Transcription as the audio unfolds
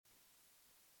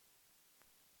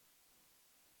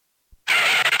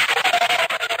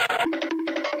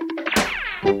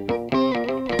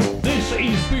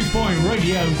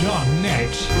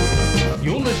radio.net.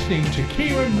 You're listening to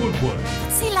Keiron Woodward.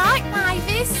 What's he like,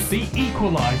 Mavis? The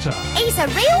Equaliser. He's a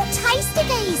real tasty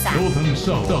geezer. Northern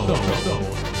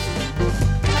Soul.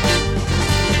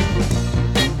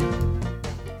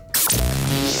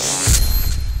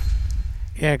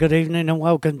 Yeah, good evening and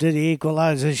welcome to the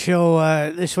Equaliser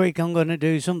show. This week I'm going to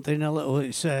do something a little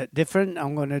different.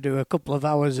 I'm going to do a couple of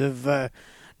hours of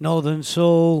Northern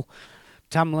Soul,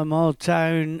 Tamla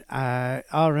Motown,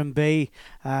 R&B,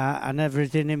 and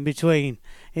everything in between.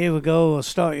 Here we go. I'll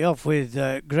start you off with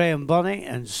Graham Bonnet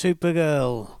and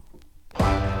Supergirl.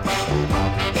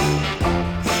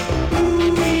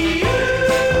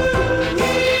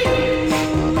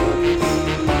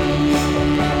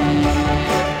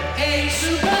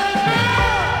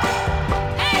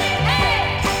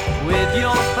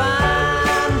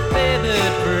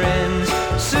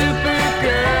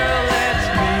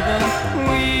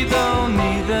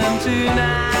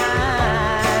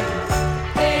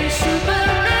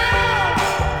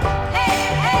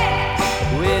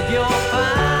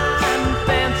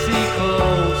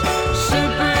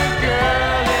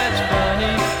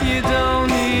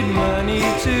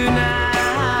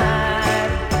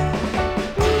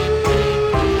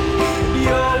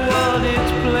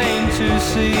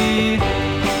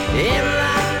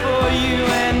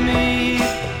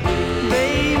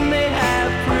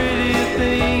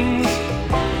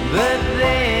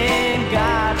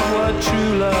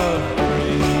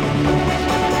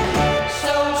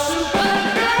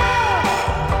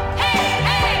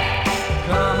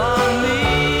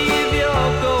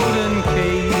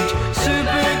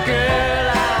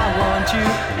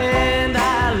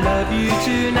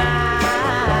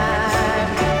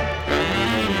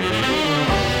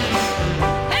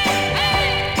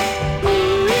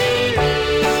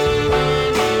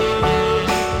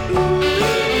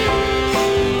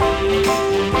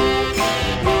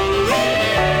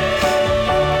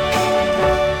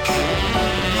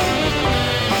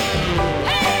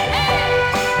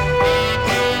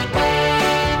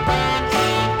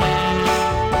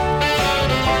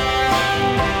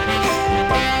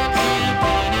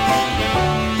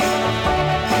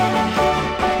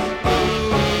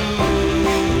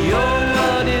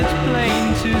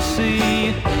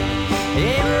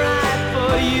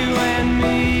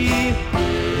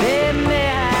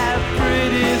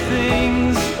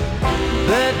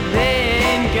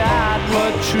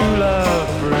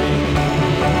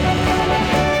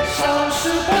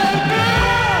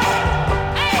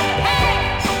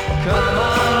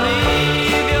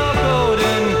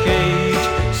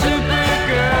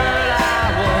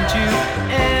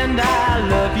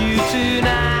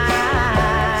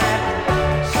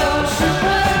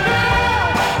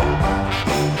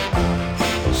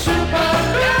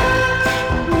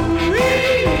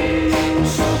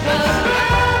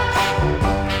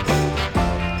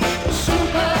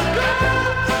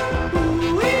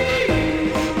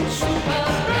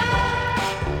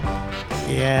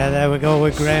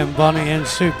 With Graham Bonnet and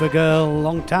Supergirl.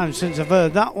 Long time since I've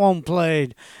heard that one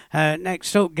played.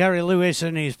 Next up, Gary Lewis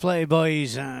and his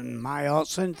Playboys and My Heart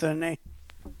Symphony.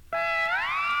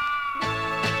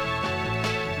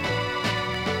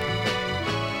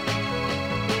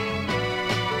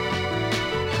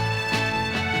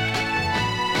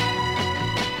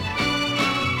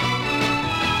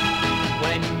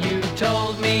 When you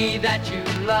told me that you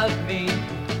loved me,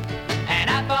 and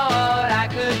I thought I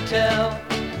could tell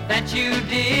that you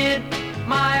did,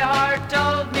 my heart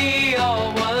told me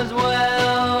all was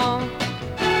well.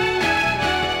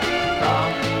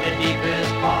 From the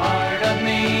deepest part of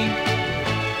me,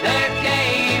 there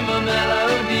came a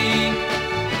melody,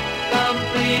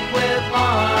 complete with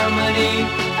harmony,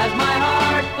 as my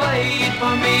heart played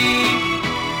for me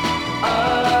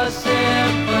a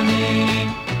symphony.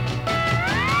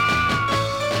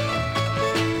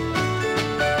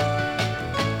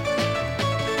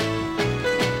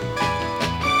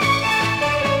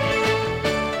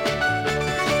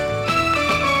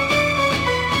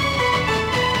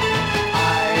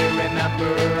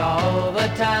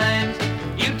 Times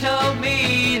you told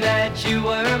me that you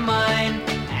were mine,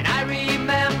 and I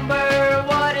remember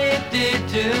what it did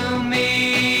to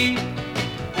me.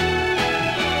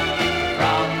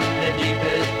 From the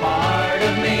deepest part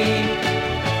of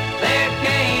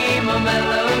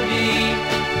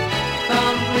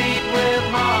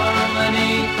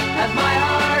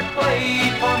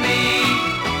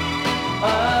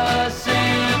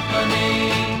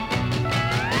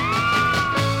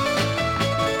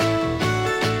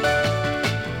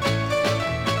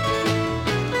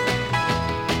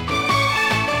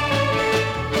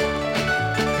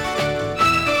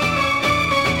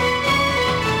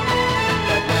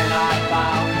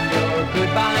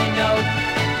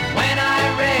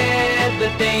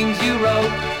things you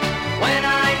wrote when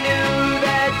I knew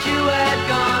that you had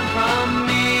gone from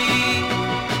me.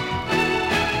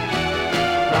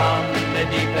 From the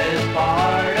deepest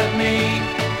part of me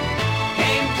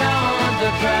came tones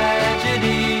of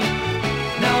tragedy,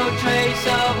 no trace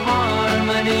of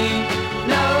harmony,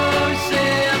 no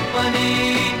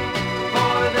symphony,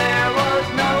 for there was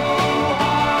no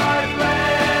heart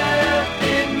left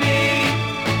in me.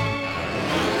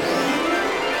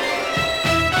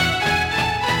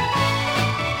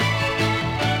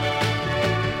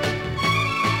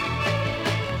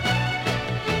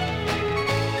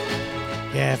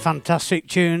 Yeah, fantastic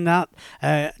tune that.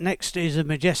 Next is the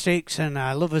Majestics, and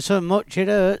I love her so much it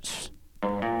hurts.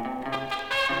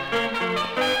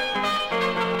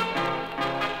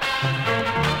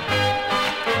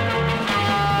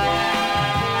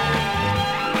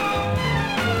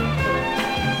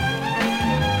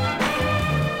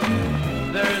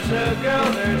 There's a girl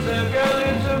who's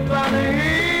a bunny.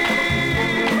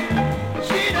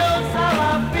 She knows how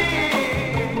I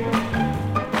feel.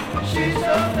 She's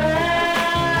so bad.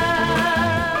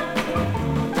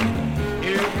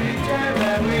 Every time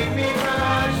that we meet, my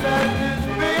heart starts to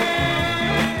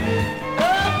spin.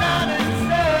 Around in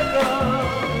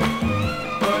circles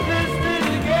for this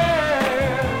little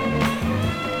girl.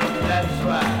 That's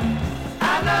why I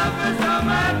love her so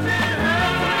much.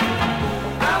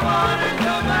 I want her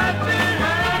so much it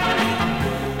hurts.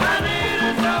 I need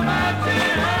her so much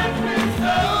it hurts me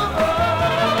so.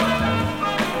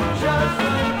 Just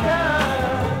one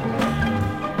time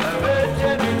of her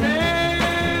tenderness,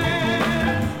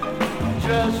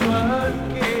 just one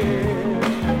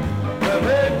kiss of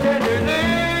her tenderness.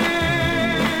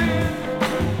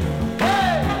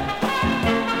 Hey!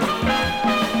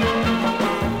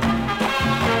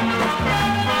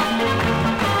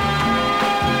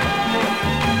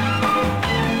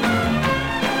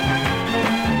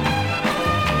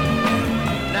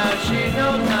 Now she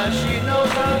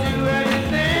knows I'll do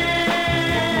anything.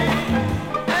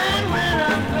 And when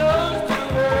I'm close to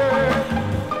her,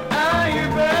 I hear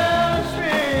bells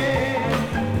ring.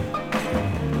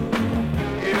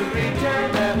 Every time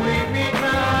that we meet,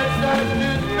 my heart starts to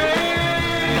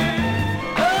spin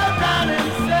around in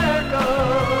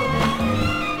circles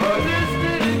for this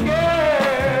little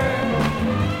girl.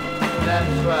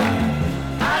 That's why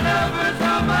I love her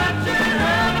so much it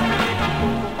hurts me.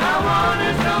 I want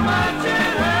her so much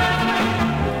it hurts me.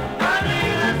 I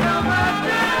need her so much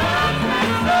it hurts me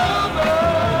so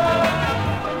much.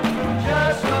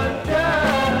 Just one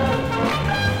time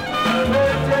of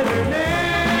her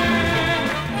tenderness.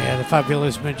 Yeah, the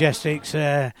fabulous Majestics.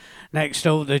 Next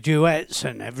up, the duets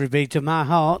and Every Beat of My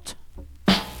Heart.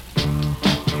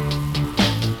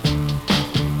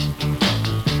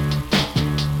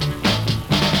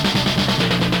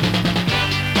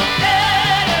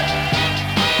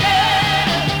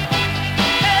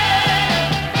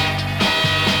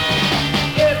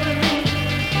 Every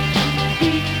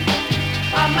beat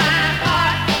of my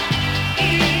heart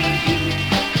is you,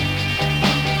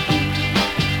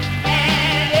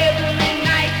 and every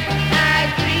night I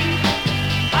dream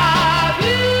of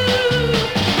you.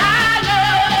 I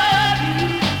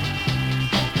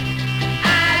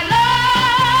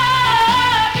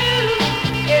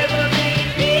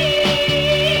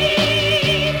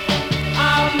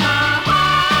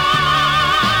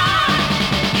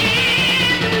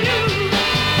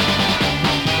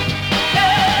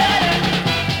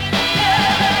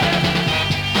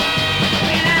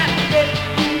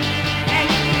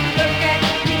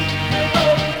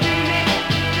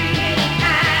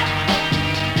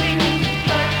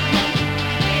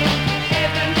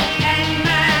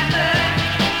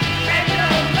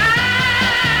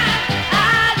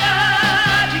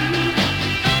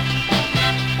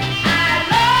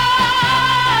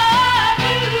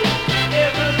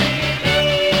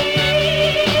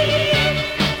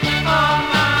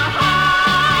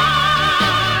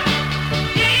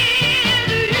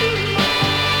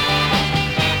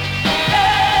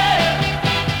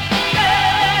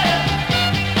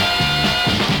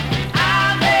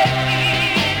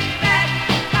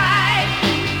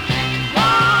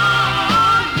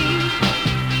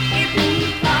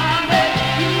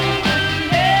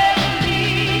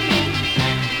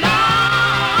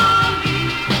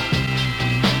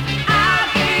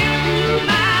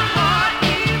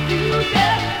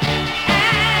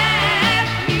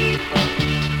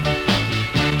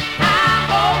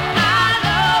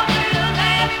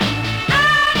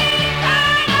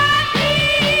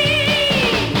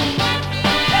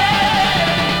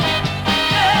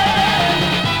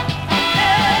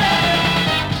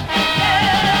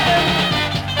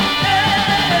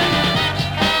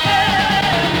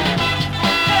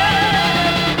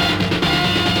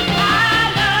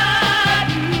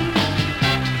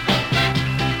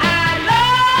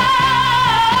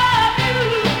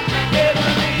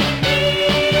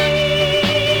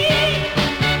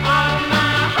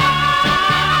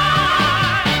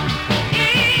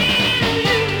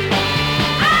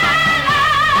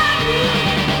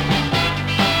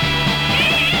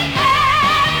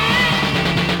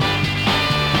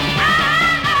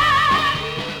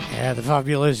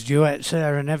fabulous duets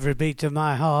there, and Every Beat of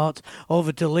My Heart.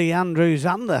 Over to Lee Andrews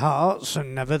and the Hearts,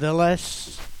 and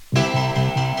Nevertheless. Coming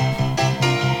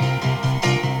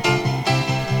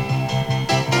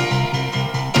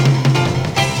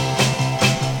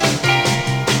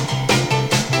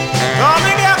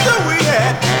after we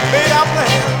had made our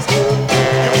plans,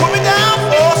 you put me down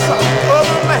for some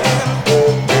other man.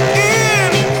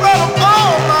 In front of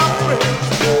all my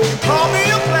friends, you called me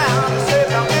a clown and said,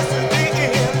 now this is the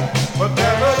end. But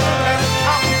nevertheless,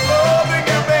 I'll keep loving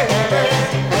you, baby.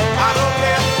 I don't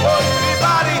care what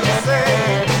anybody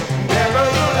says.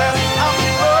 Nevertheless, I'll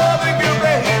keep loving you,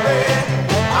 baby.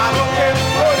 I don't care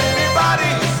what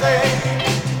anybody says.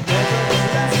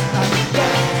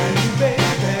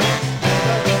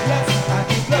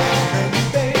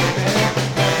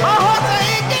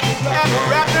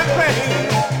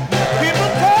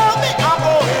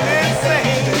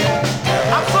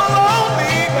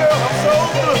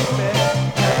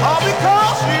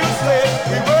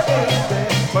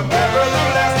 But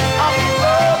nevertheless, I'm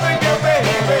loving you,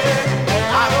 baby.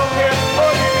 I don't care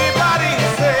what anybody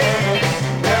says.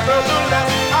 Nevertheless,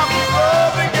 I'm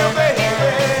loving you,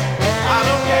 baby. I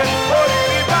don't care what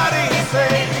anybody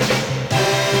says.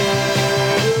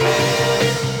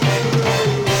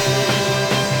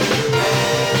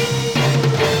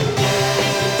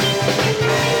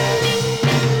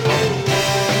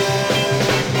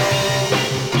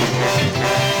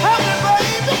 Help me,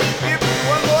 baby, give me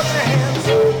one more chance.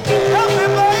 Help me,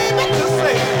 baby, to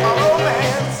save my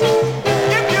romance.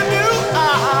 If you do,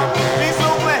 I'll be so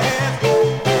glad.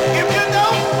 If you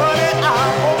don't, honey, I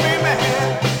won't be mad.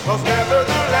 'Cause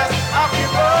nevertheless, I'll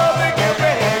keep loving you,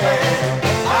 baby.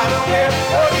 I don't care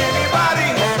what anybody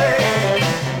says.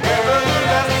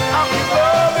 Nevertheless, I'll keep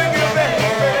loving you,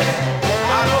 baby.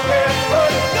 I don't care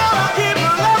what gonna keep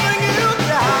loving you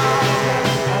down.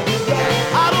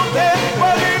 I don't care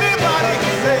what anybody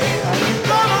says.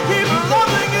 Gonna keep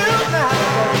loving you now.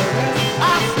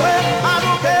 I swear I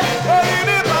don't care what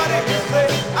anybody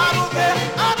says. I don't care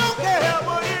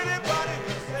what anybody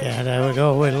says. Yeah, there we go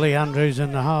with Lee Andrews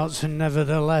and the Hearts, and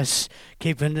Nevertheless,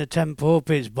 keeping the tempo up.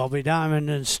 It's Bobby Diamond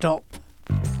and Stop.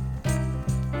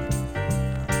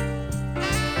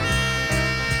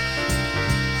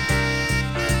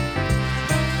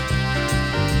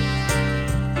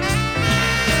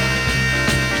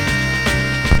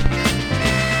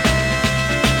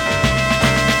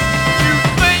 You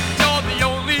think you're the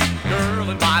only girl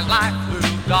in my life,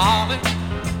 little darling.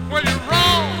 Well, you're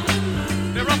wrong.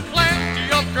 There are plenty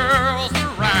of girls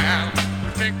around who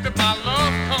think that my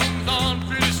love comes on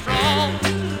pretty strong.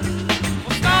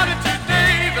 Well, starting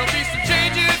today, there'll be some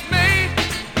changes made.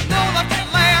 No love can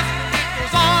last if it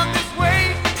goes on this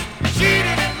way. You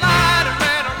cheated and lied and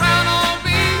ran around on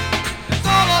me. It's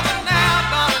all over now,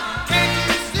 darling. Can't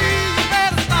you see? You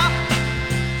better stop.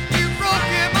 You've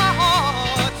broken my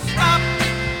heart. Stop.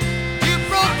 You've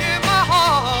broken my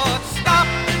heart. Stop.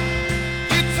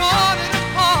 You torn it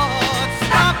apart.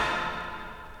 Stop.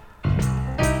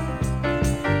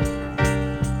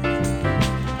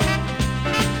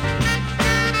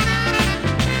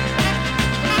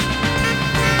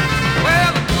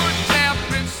 Well, it couldn't have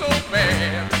been so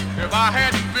bad if I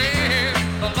hadn't been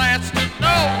the last to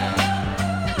know.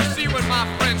 You see, when my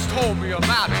friends told me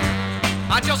about it,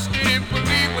 I just didn't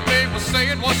believe what they were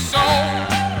saying was so.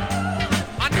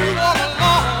 I knew all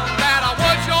along that I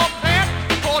was your pet,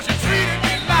 'cause you treated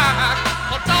me like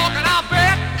a dog, and I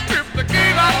bet if they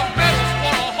gave out a medal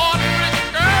for a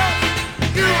heart-breaking girl,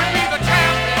 you would be the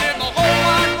champion in the whole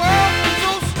wide world.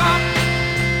 So stop.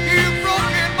 You've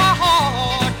broken my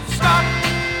heart. Stop.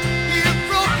 You've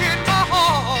broken my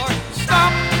heart.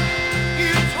 Stop.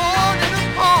 You've torn it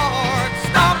apart.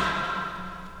 Stop.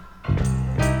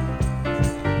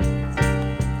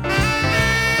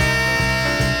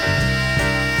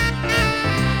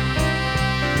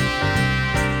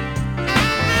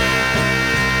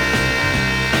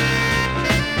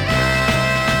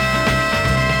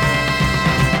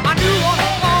 I knew all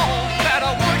along that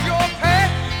I was your pet,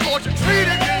 'cause you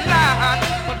treated me like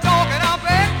a dog, and I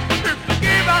bet if they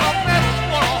gave out a medal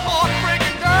for a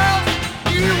heartbreaking girl,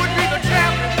 you would be the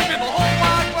champion in the whole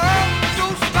wide world. So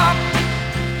stop.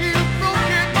 You've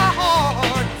broken my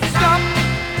heart. Stop.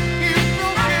 You've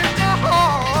broken my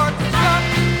heart. Stop.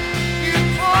 You've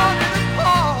torn it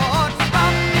apart.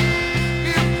 Stop.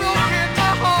 You've broken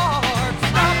my heart.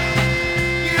 Stop.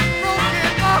 You've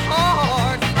broken my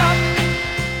heart. Stop.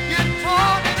 You've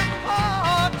torn it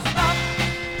apart. Stop.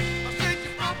 I said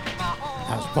you broke my heart.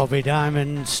 That's Bobby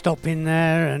Diamond stopping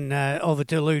there, and over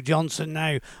to Lou Johnson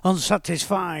now,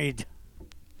 Unsatisfied.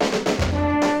 Unsatisfied.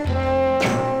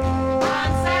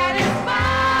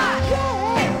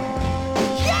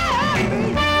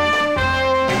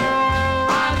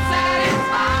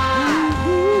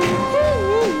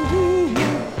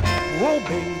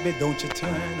 don't you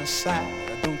turn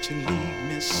aside, don't you leave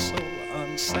me so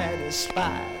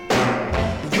unsatisfied.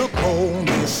 The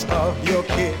coldness of your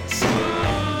kiss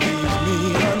leaves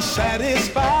me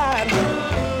unsatisfied.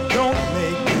 Don't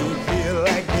make me feel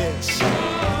like this.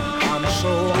 I'm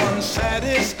so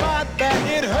unsatisfied that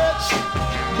it hurts,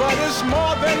 but it's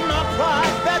more than my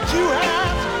pride that you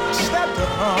have stepped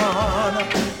upon.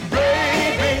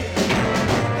 Baby,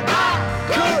 I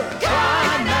could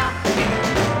try now.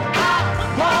 I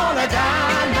wanna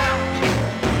die now.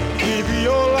 If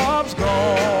your love's gone,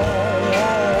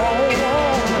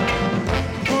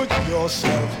 put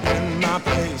yourself in my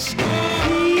place.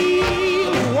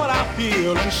 Feel what I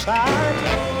feel inside.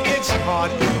 It's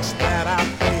heartaches that I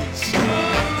face.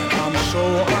 I'm so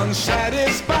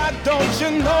unsatisfied, don't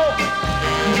you know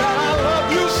that I love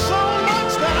you so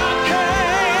much that I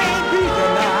can't be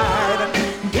denied.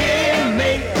 Give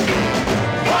me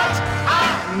what I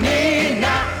need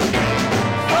now.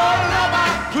 For love I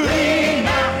plead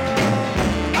now.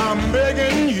 I'm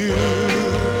begging you.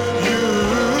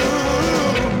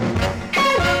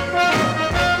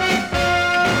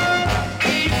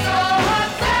 He's so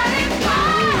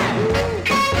unsatisfied.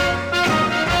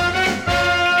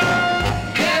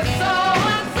 Yes, so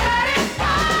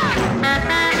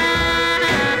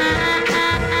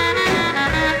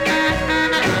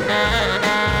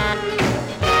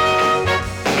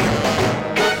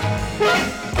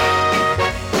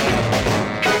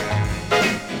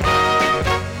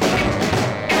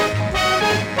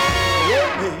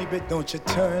Baby, don't you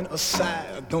turn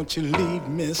aside, don't you leave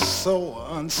me so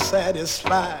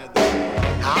unsatisfied.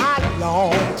 I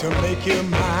long to make you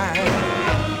mine.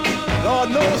 Lord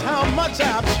knows how much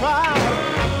I've tried.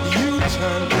 You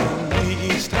turn on me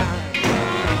each time.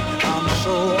 I'm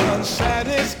so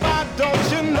unsatisfied,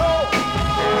 don't you know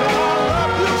that I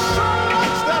love you so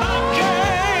much that I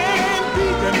can't be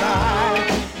denied.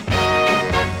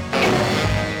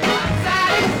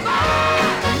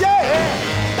 Yeah,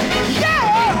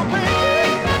 yeah,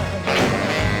 baby.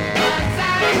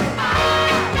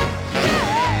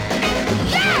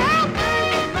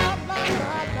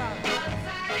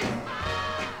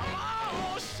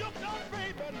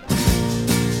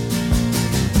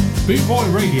 Boot Boy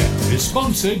Radio is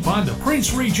sponsored by the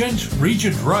Prince Regent,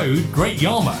 Regent Road, Great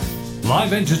Yarmouth.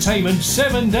 Live entertainment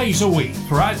 7 days a week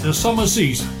throughout the summer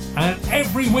season and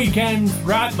every weekend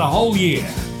throughout the whole year.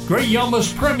 Great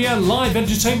Yarmouth's premier live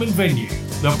entertainment venue,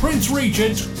 the Prince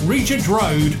Regent, Regent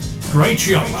Road, Great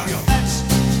Yarmouth.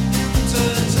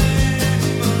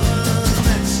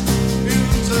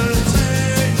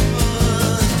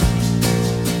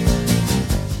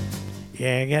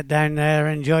 Yeah, get down there,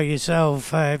 enjoy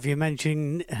yourself. If you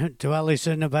mention to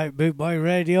Alison about Boot Boy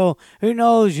Radio, who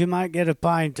knows, you might get a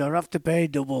pint or have to pay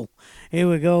double. Here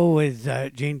we go with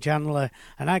Gene Chandler,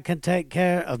 and I Can Take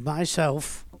Care of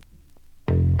Myself.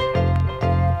 You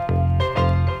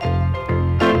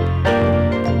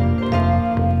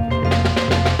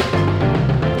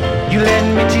led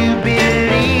me to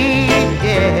believe,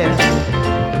 yes,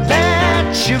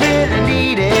 that you really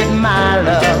needed my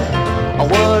love. Oh,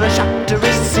 what a shock to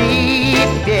receive,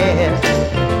 yes.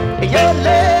 Your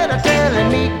letter telling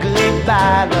me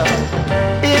goodbye, love.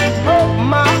 It broke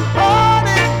my heart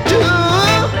in two.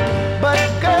 But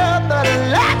girl, the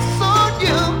light's on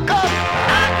you, 'cause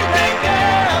I can take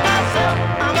care of myself.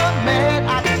 I'm a man,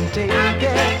 I can take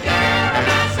care of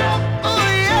myself. Oh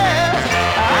yes,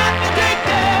 I can take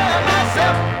care of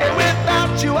myself. And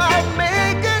without you I'll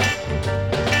make it.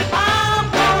 I'm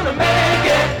gonna make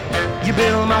it. You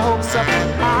build my hopes up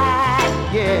high,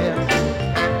 yeah.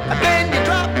 Then you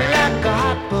drop me like a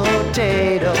hot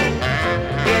potato.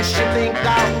 Guess you think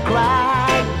I'll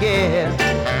cry, yeah.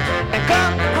 And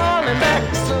come crawling back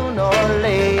sooner or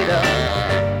later.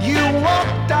 You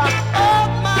walked out of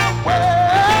my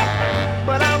way,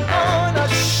 but I'm gonna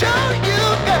show you,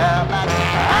 girl, that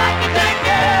I can take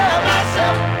care of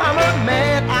myself. I'm a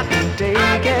man, I can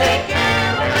take it.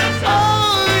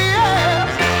 Oh yes,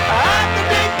 I can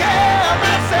take care of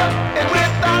myself, and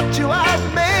without you I'll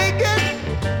make it.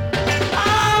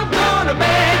 I'm gonna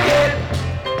make it.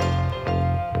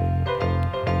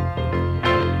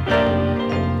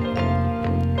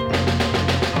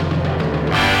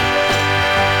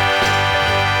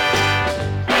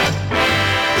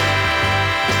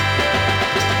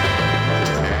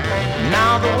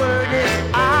 Now the word is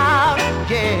out,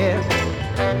 yeah.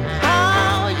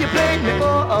 How you played me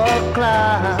for a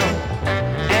clown,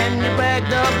 and you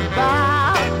bragged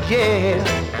about, yeah,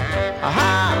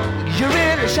 how you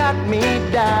really shot me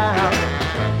down.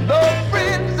 Though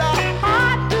friends are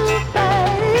hard to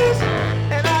face,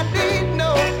 and I need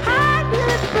no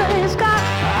hiding place, 'cause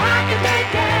I can take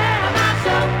care of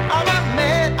myself. I'm a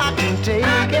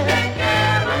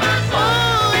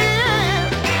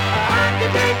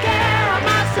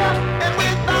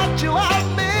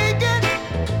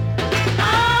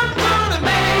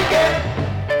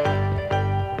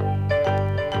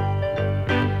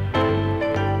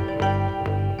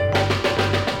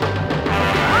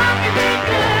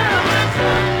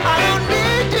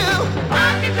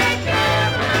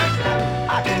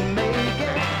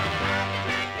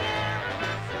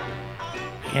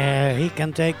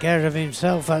can take care of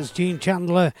himself. That's Gene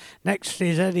Chandler. Next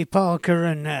is Eddie Parker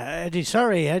and Eddie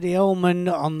Holman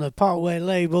on the Parkway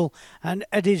label, and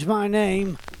Eddie's My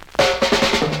Name.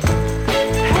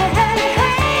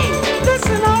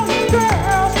 Listen on,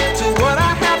 girls, to what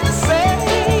I have to say.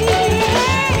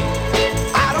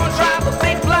 I don't drive a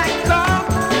big black car.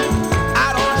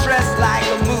 I don't dress like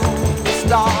a movie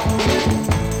star.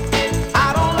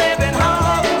 I don't live in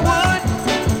Hollywood.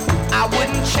 I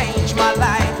wouldn't change my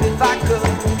life if I could.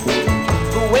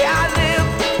 The way I live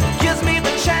gives me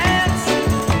the chance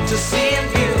to see and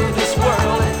view this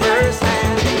world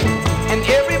firsthand. And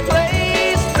every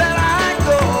place that I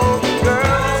go,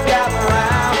 girls gather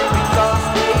round because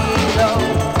they know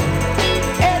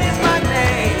Eddie's my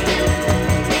name.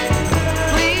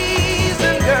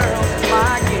 Pleasing girls is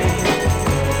my game.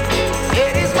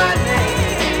 Eddie's my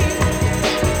name.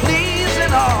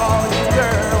 Pleasing all you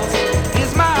girls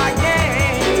is my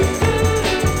game.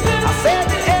 I said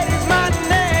that Eddie's my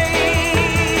name.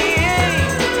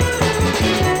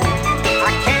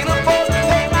 I can't afford to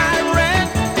pay my rent.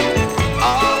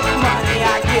 All the money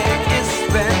I get is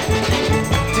spent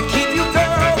to keep you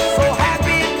girls so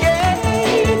happy again,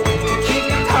 to keep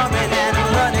you coming and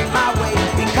running my way,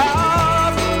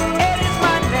 because Eddie's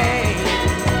my name.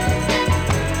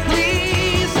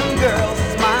 Pleasing girls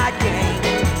is my game.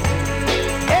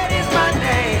 Eddie's my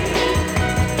name,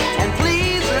 and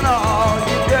pleasing all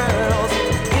you girls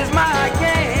is my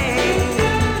game.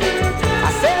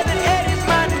 I said that Eddie's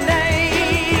my name.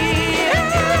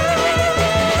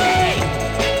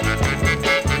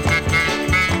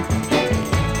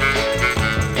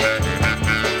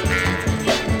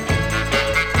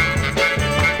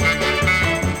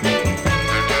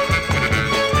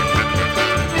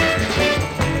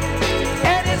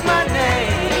 Eddie's my name.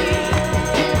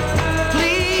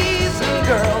 Pleasing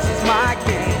girls is my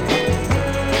game.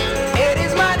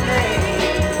 Eddie's my name.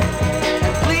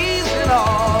 And pleasing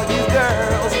all you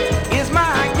girls is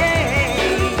my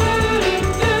game.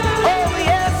 Oh,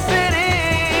 yes, it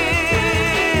is.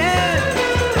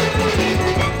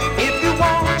 If you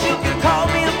want, you can call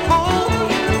me a fool.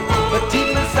 But deep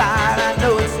inside, I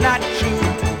know it's not true.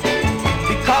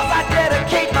 Because I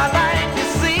dedicate my life, you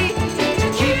see, to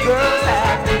keep girls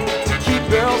happy, to keep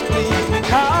girls pleased.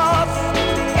 Because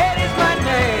Eddie's my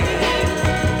name.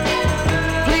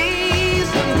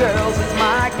 Pleasing girls is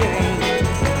my game.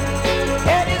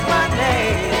 Eddie's my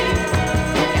name.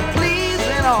 And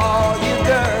pleasing all you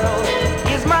girls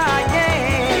is my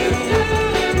game.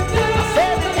 I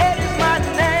said that Eddie's my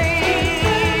name.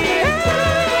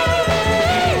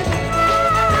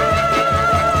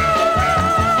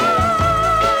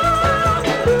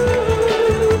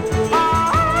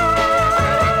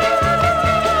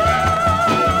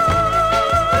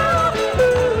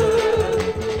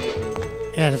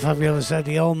 Yeah, the fabulous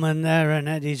Eddie Holman there, and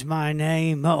Eddie's My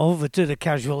Name. Over to the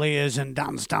casual ears and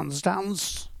dance, dance,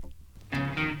 dance.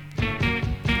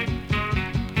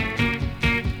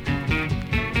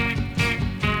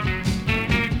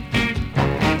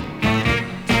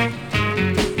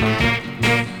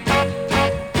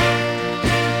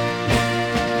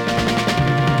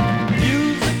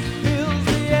 Music fills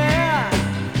the air,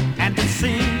 and it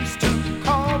seems to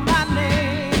call my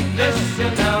name.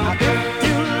 Listen now, girl.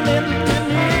 You listen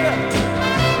here.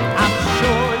 I'm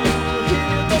sure you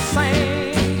hear the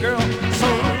same, girl. So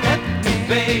let me,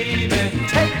 baby,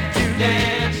 take you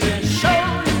dancing, show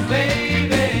you,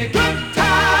 baby, good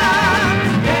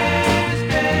times. Dance,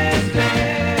 dance,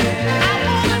 dance. I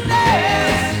wanna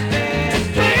dance, dance,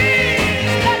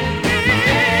 please let me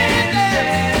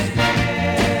dance.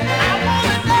 I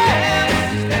wanna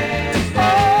dance, dance, oh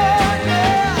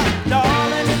yeah.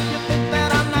 Darling, if you think that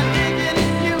I'm not digging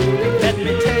you, let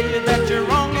me tell you that you're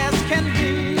wrong as can be,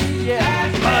 yeah.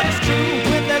 But it's true,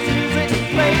 when there's music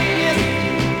playing,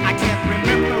 I can't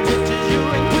remember which is you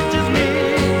and which is me,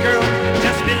 girl.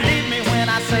 Just believe me when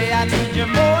I say I need you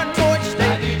more and more each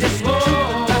day. It's the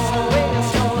truth, that's the way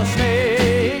it's gonna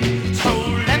stay. So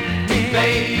let me,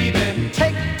 baby,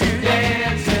 take you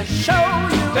dancing, show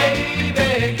you,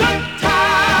 baby, good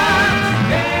times.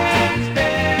 Dance,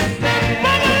 dance, dance.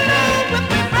 Boogaloo with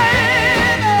me,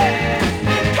 baby.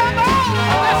 Come on,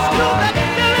 let's do that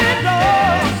Billy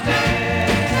Dog.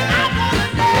 I wanna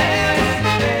dance,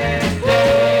 dance,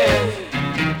 dance.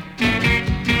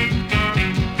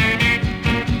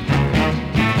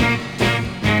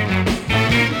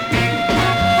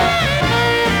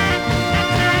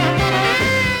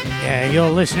 Yeah, you're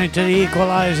listening to the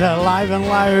Equaliser live and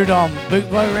loud on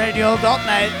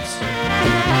bootboyradio.net.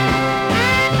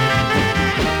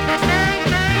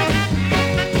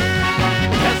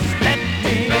 Just let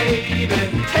me, baby,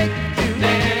 take you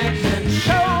dancing,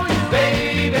 show you, baby.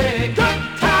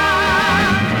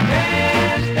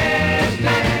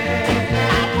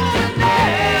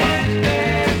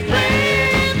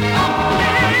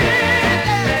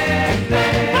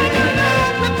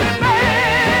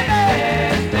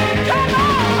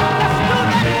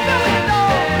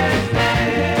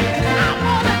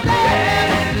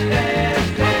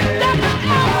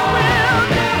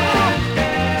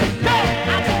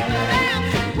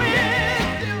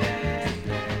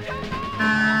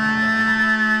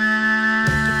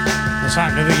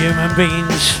 Sound of the human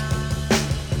beings.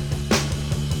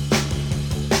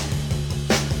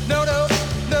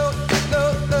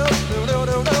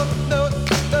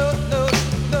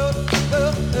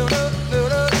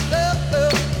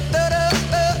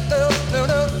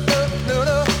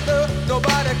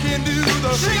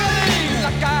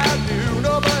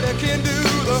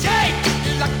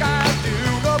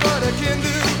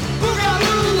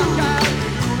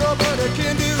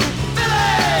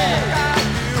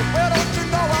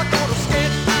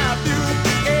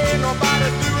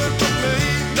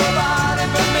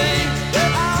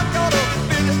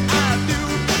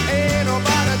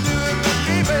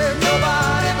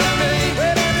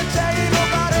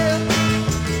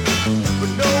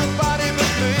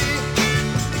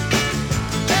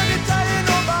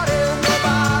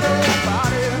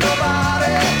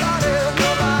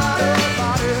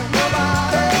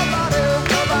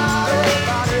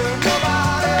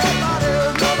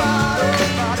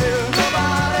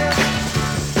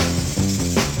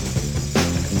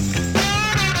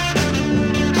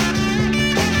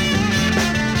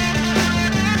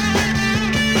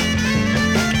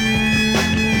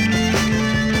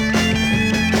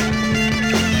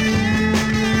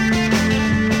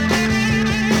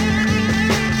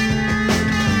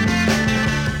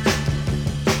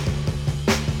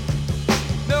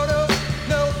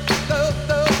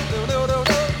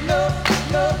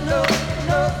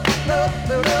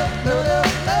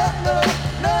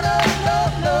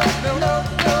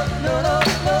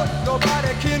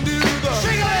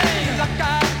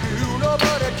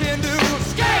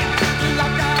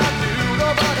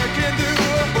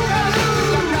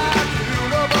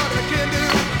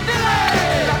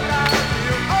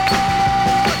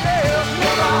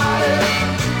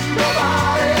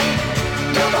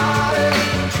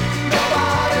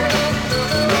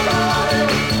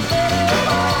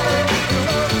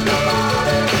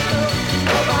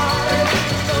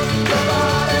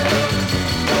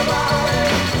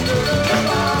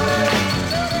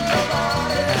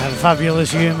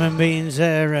 Fabulous human beings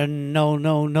there, and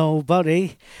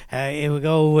nobody. Here we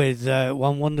go with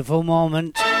one wonderful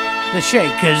moment. The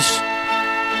Shakers.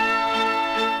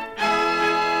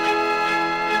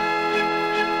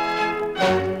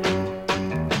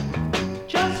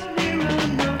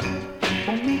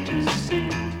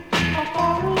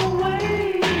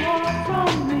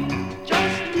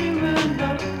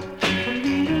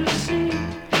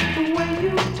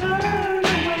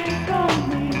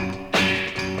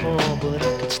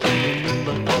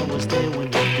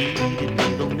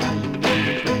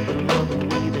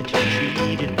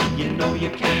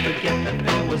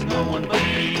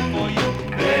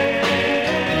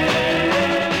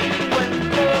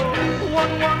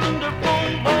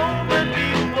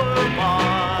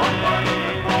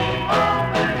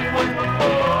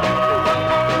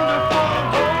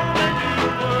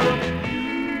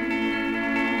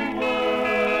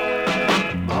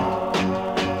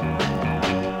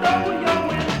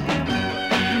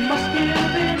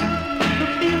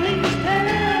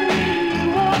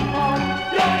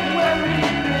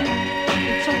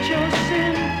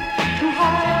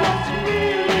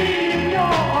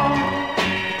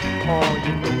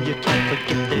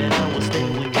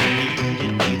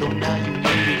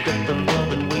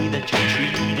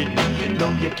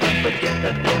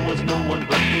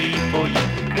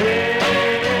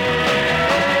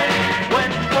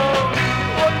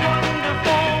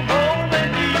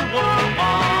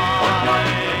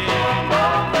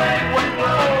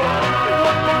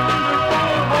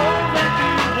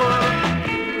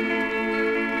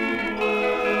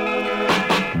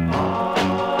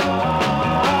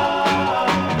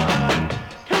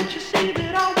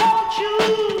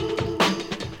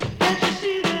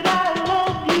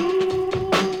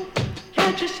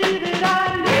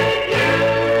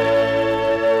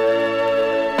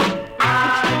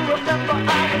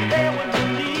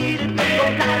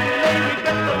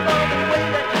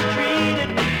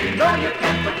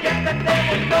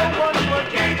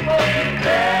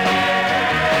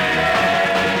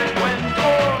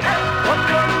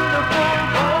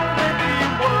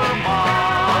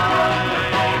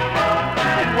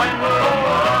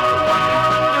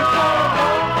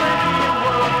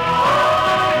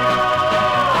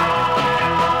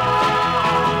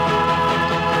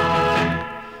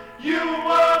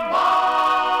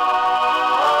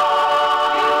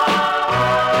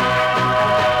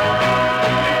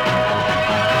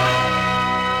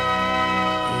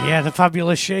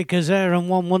 Fabulous Shakers there, and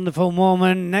one wonderful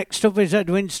moment. Next up is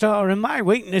Edwin Starr, and My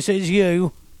Weakness Is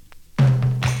You.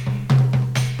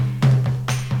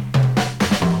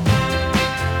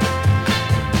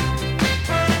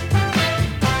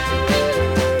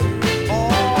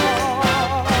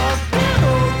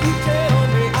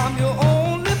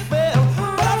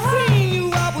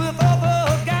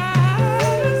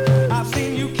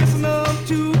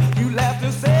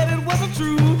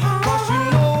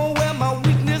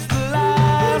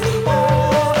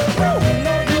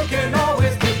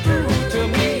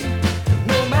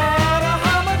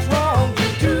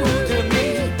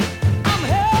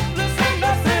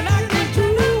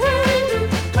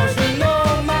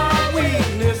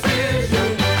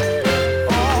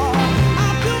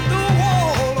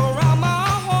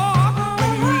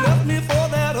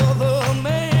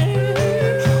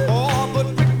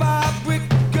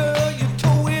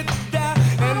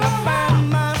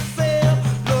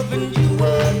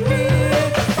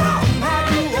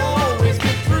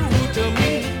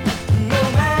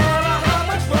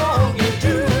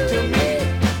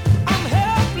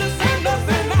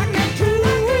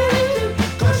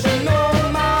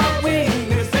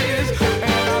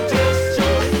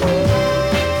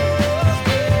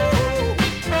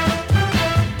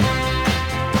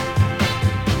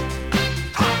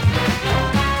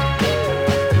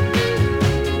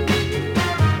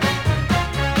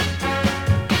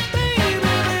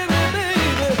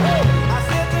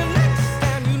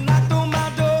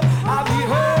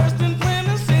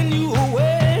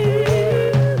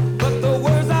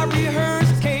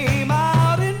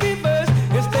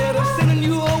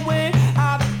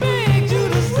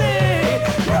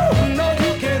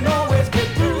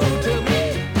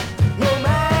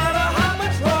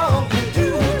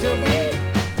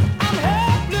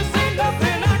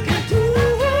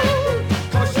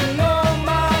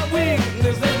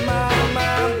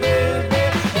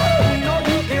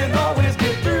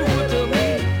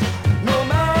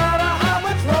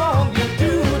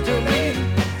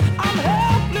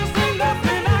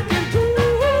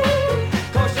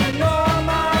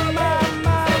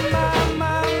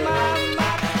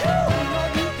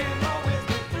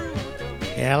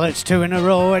 Yeah, let's 2 in a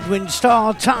row. Edwin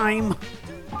Starr time.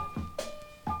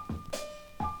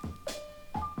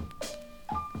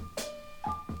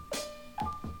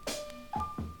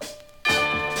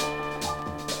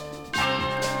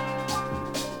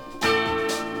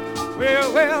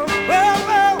 Well, well, well,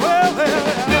 well, well, well.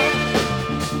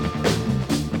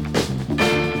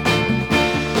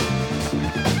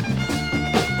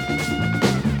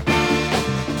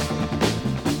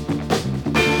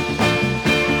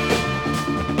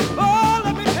 Oh,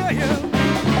 let me tell you,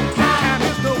 time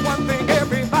is the one thing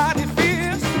everybody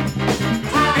fears.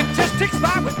 It just ticks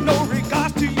by with no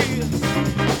regards to years.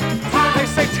 They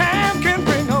say time can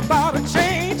bring about a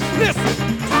change.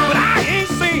 Listen, but I ain't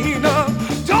seen a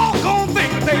doggone thing.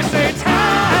 But they say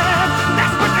time,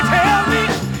 that's what they tell me.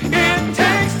 It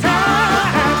takes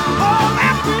time. Oh,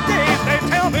 every day they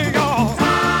tell me, y'all.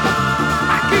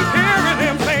 I keep hearing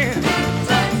them saying,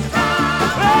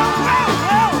 well, well,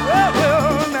 well, well,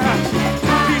 well. Now,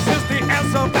 peace is the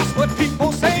answer, that's what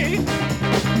people say.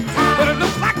 But it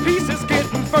looks like peace is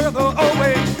getting further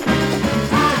away.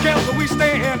 Together we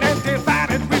stand and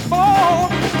divided we fall.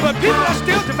 But people are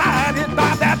still divided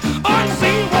by that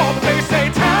unseen wall. But they say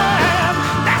time,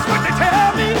 that's what they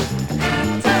tell me.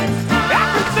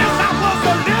 Ever since I was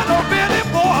a little bitty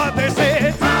boy, they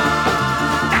said,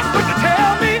 that's what they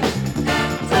tell me.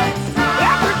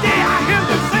 Every day I hear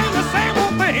them sing the same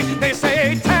old thing. They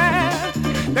say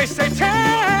time, they say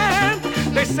time,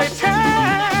 they say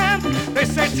time, they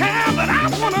say time. But I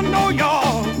want to know,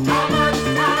 y'all, how much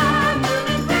time will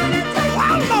it really take?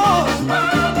 Oh, Lord.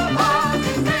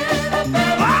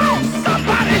 Oh,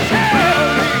 somebody tell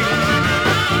me.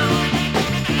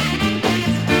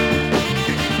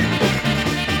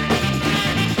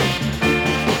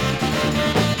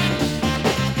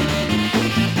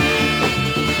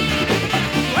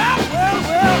 Well, well,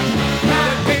 well.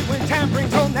 That day when time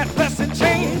brings on that blessed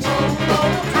change.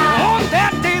 On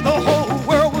that day the whole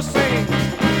world will sing.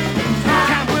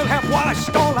 Time will have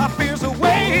washed all our fears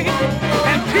away.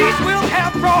 And peace will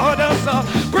have brought us a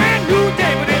brand new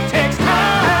day. But it takes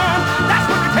time. That's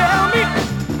what they tell me.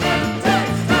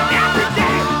 Every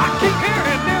day I keep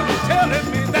hearing them telling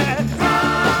me that.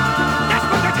 That's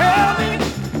what they tell me.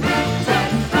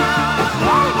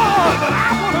 Oh, Lord, but I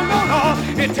want to know, Lord,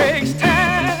 it takes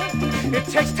time. It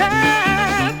takes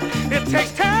time. It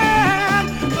takes time.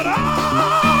 But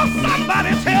oh,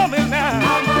 somebody tell me now.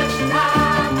 How much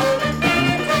time will it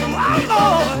really take? Oh,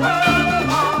 Lord.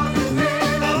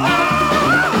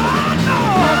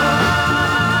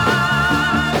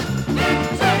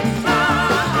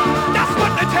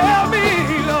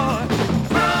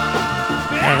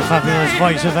 Fabulous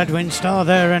voice of Edwin Starr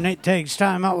there, and it takes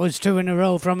time. That was 2 in a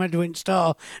row from Edwin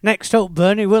Starr. Next up,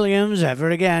 Bernie Williams, Ever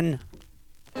Again.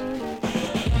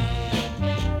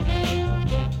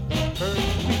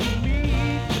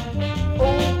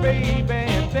 Oh, baby,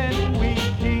 and then we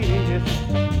kiss.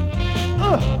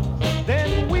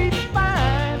 Then we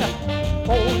find,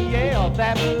 oh yeah,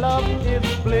 that love is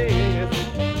bliss.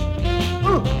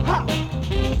 Ha!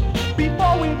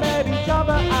 Before we met each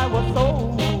other, I was so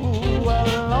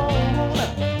alone.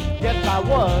 Yes, I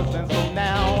was, and so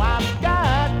now I've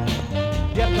got.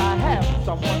 Yes, I have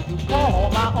someone to call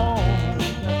my own.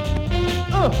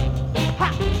 Ha!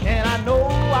 And I know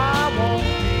I won't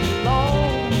be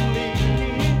lonely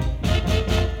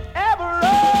ever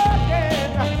again.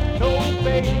 No,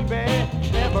 baby,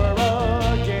 never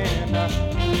again.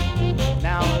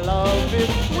 Now love is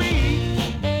sweet,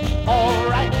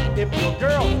 alright, if your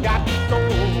girl's got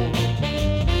soul.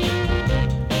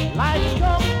 Life's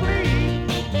complete,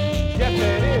 yes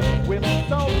it is, with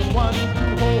someone to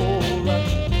hold.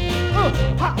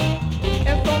 Ha!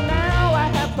 And so now I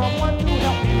have someone to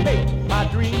help me make my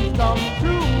dreams come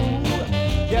true.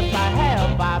 Yes I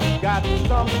have, I've got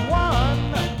someone,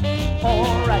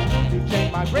 alright, to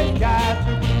change my gray skies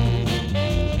to blue.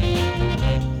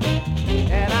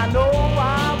 And I know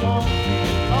I won't be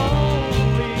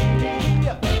lonely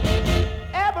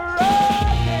ever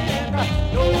again.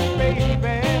 No, baby,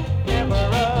 never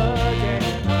again.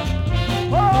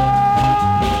 Oh,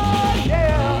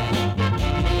 yeah.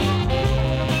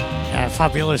 A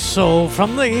fabulous soul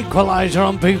from the Equaliser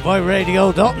on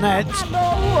bootboyradio.net.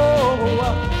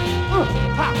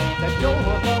 That you're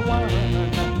the one.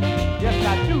 Yes, I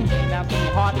do. Now some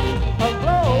heart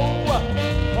aglow.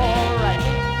 All right,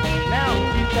 now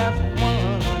keep that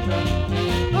one.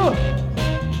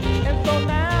 And so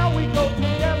now we go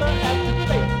together as we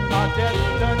face our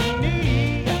destiny.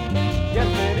 Yes,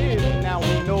 it is. Now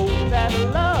we know that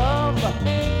love,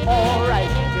 all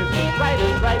right, is as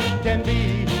right can be.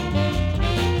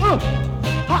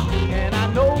 And I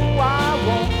know I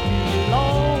won't be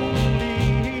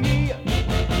lonely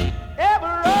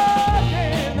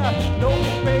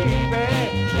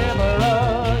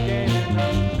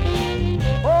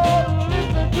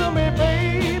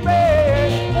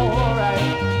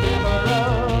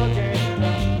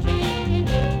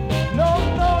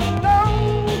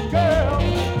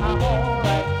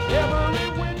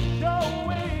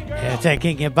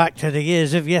Taking you back to the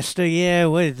years of yesteryear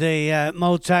with the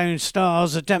Motown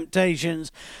stars, the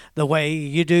Temptations, the way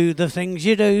you do the things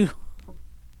you do.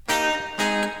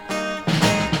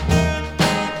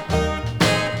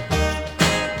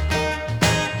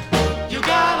 You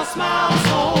got a smile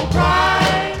so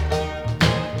bright,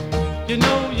 you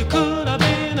know you could have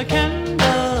been a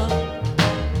candle.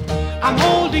 I'm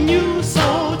holding you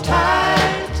so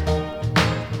tight,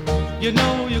 you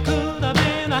know you could have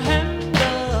been a handle.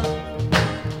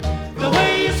 The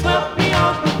way you swept me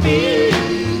off my feet,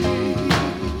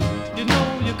 you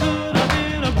know you could have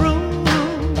been a broom.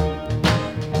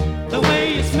 The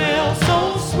way you smell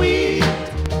so sweet,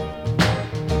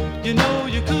 you know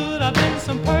you could have been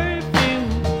some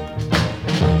perfume.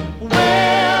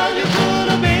 Well, you could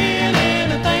have been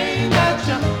anything that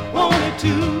you wanted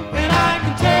to, and I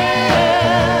can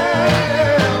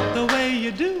tell the way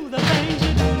you do the things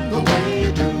you do. The way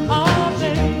you do the oh,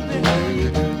 things baby. You do. The way you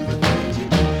do the things you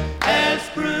do. As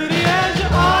pretty as you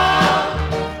are,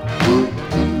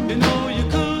 you know you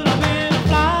could have been a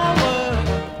flower.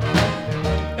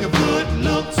 If good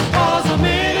looks was a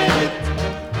minute,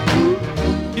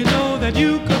 you know that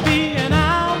you could be an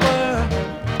hour.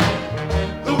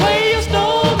 The way you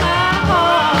stole my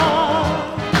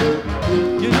heart,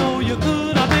 you know you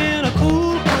could have been a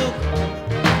cool book.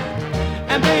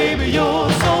 And baby,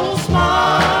 you're so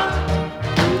smart,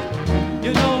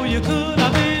 you know you could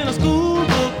have been a school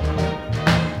book.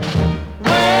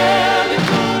 Well, you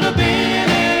could have been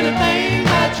anything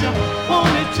that you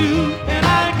wanted to, and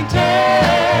I can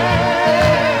tell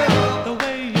the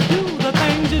way you do the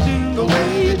things you do. The way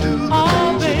you do the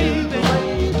oh, things baby. You do. The way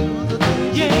you do the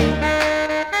things yeah. You do.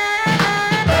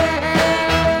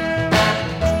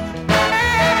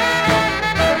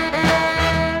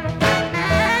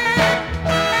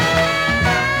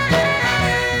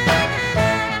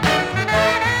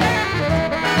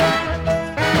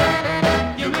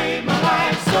 You made my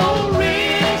life so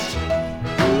rich,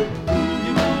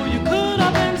 you know you could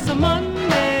have been some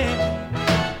money.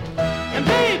 And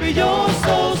baby, you're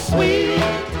so sweet,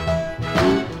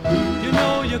 you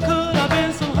know you could have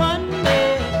been some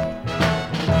honey.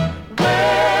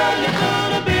 Well, you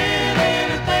could have been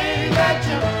anything that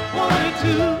you wanted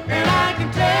to, and I can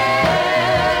tell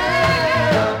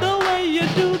the way you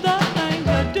do the things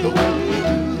you do. The way you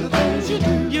do the things you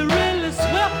do. You really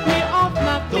swept me off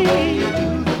my feet. The way you do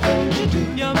the things you do.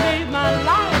 You made my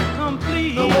life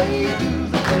complete. The way you do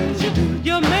the things you do.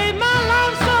 You made my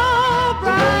life so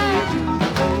bright. The way you do the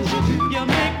things you do. You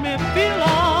make me feel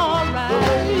alright. The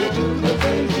way you do the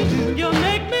things you do. You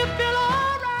make me feel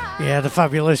alright. Yeah, the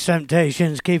fabulous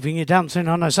Temptations keeping you dancing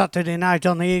on a Saturday night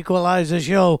on the Equaliser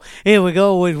show. Here we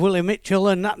go with Willie Mitchell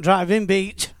and that driving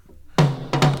beat.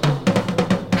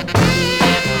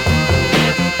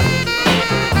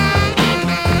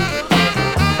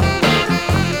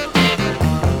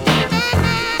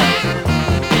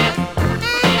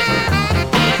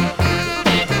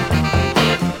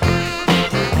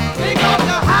 Take off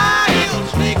the high heel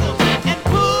sneakers and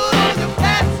put on your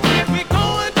flats. We're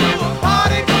going to a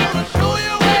party, gonna show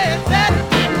you where it's at.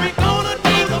 We're gonna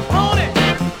do the pony,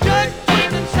 jerk,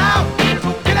 twist and shout.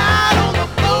 So get out on the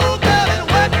floor, girl, and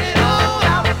work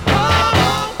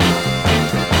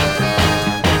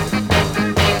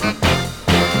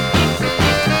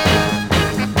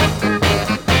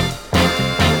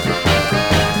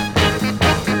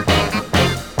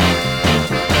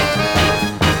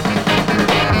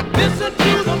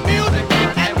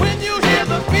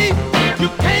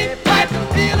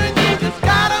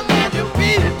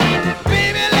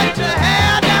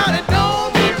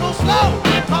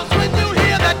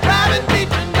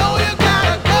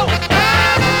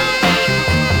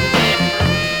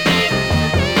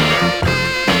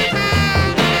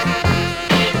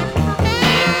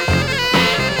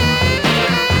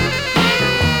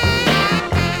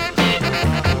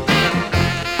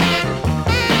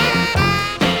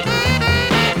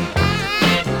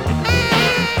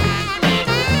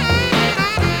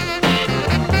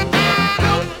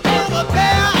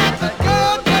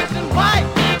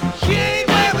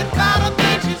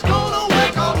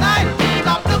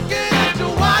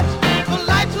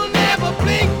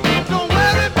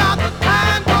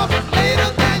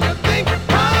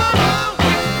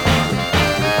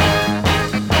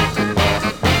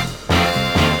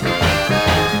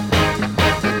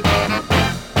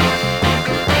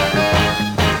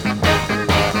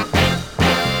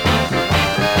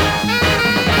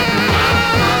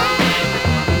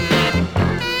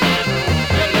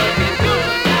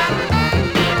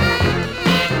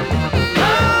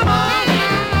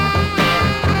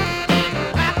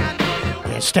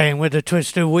Staying with the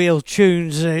Twisted Wheel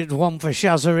tunes, it's one for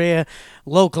Shazza here,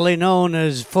 locally known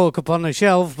as Folk Upon the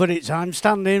Shelf, but it's I'm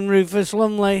Standing, Rufus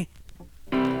Lumley.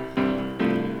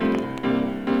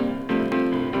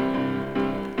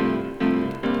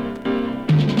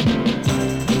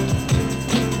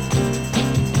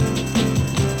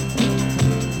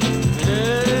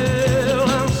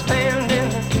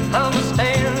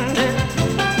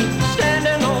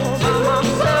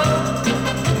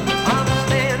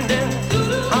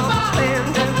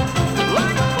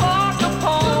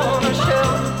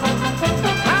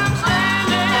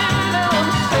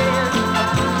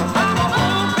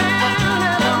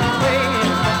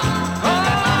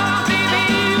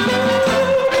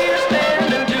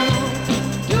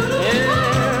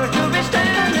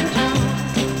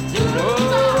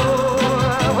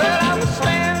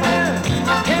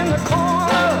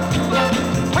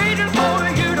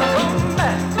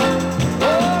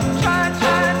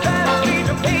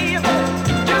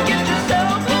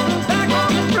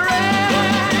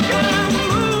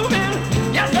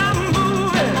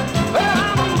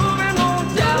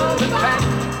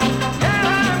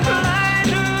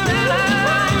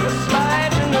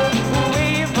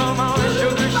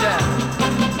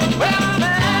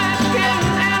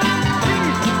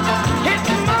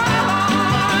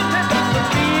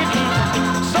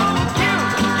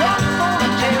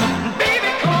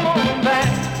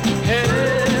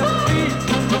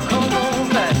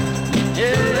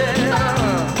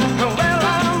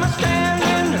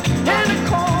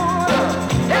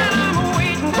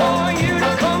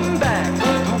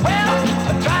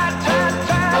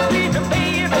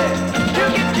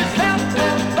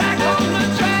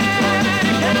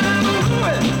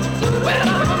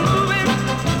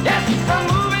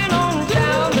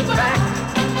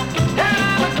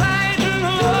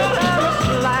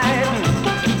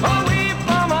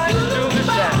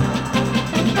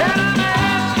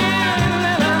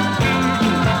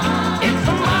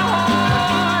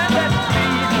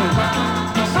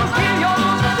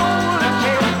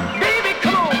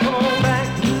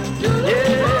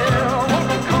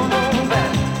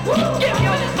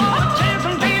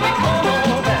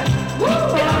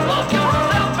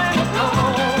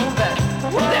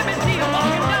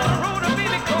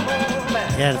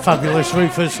 Fabulous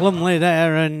Rufus Lumley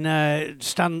there, and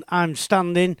I'm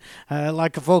Standing,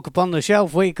 like a Folk Upon the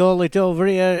Shelf, we call it over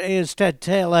here. Here's Ted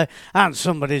Taylor, and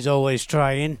Somebody's Always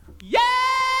Trying. Yeah,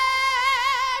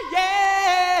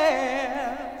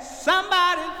 yeah,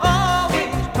 somebody's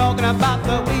always talking about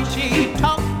the way she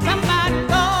talks.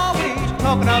 Somebody's always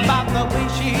talking about the way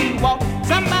she walks.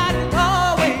 Somebody's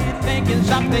always thinking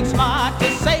something smart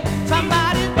to say.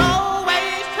 Somebody's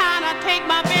always trying to take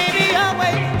my baby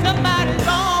away. Somebody's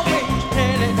always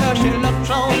telling her she looks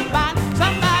so fine.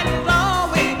 Somebody's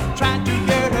always trying to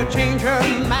get her change her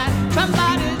mind.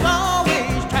 Somebody's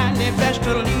always trying their best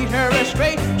to lead her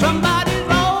astray. Somebody's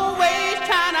always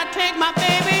trying to take my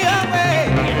baby away.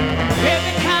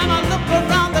 Every time I look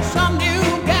around, there's some new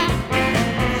guy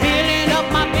filling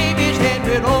up my baby's head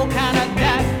with all kind of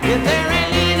doubt. If there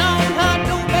ain't lean on her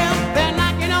doorbell, they're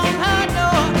knocking on her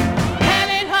door,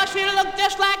 telling her she look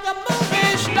just like a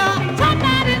movie star.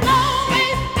 Somebody's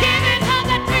always giving her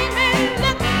that dreaming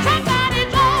look.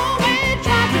 Somebody's always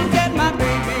trying to get my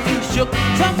baby shook.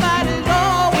 Somebody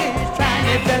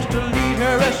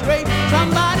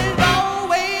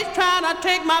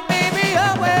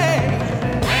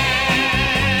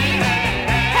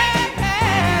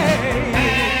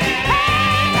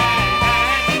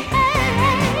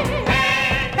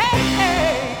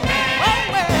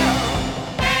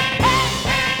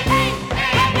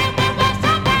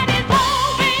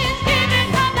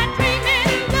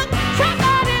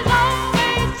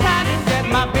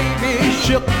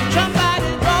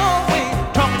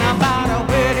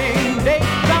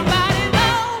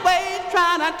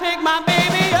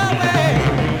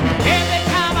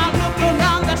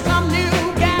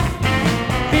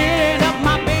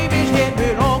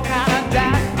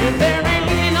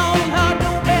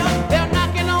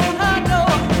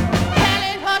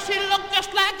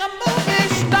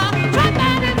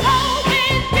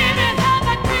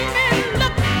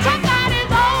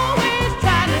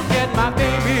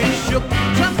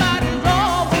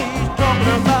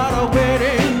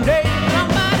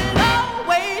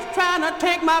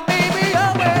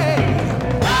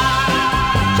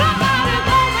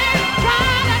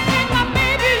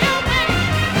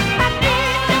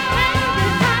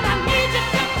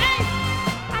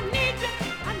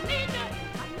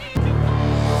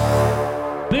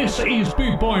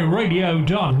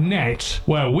bootboyradio.net,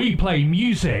 where we play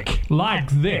music like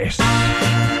this.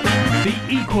 The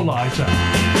Equaliser,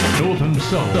 Northern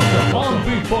Soul, on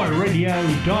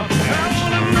bootboyradio.net.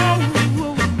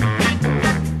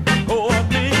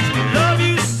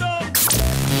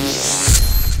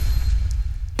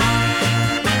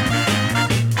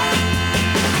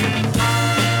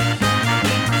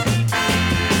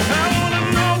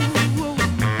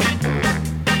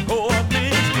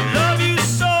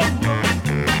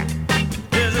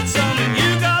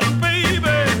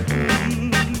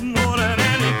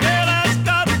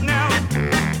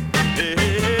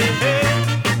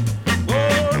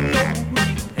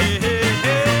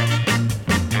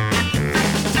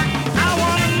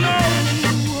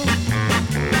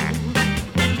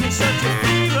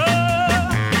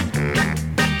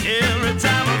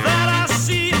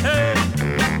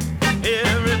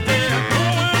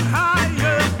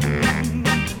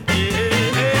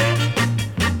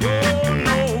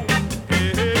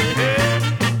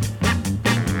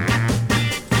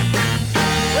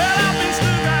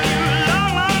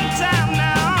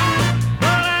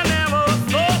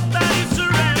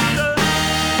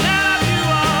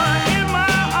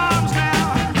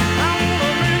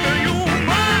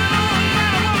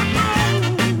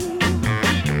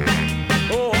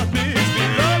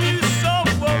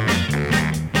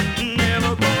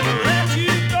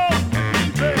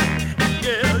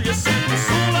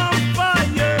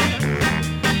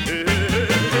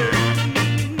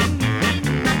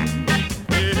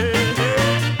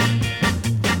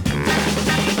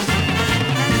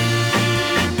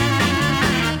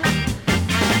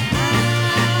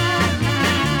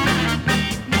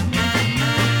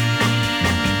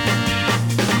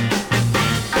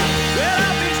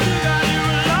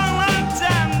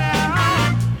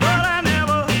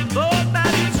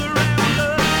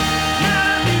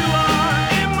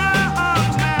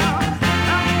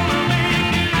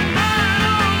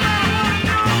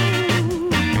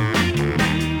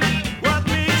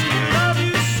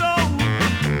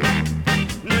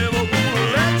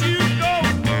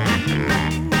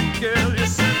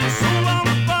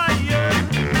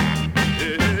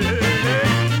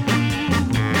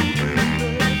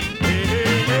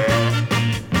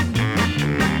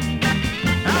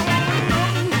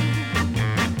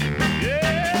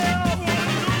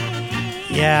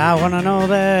 Yeah, I want to know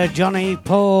there, Johnny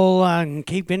Paul, and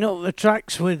keeping up the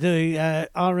tracks with the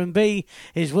R&B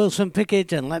is Wilson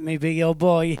Pickett and Let Me Be Your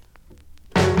Boy.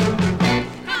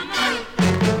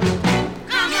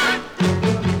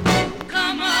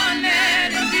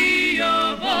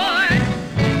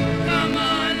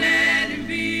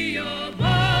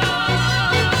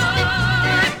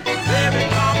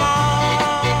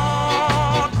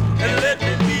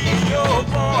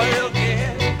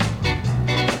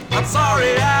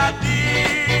 Sorry I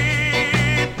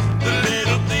did the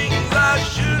little things I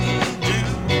shouldn't do.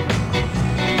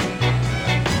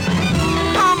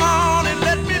 Come on.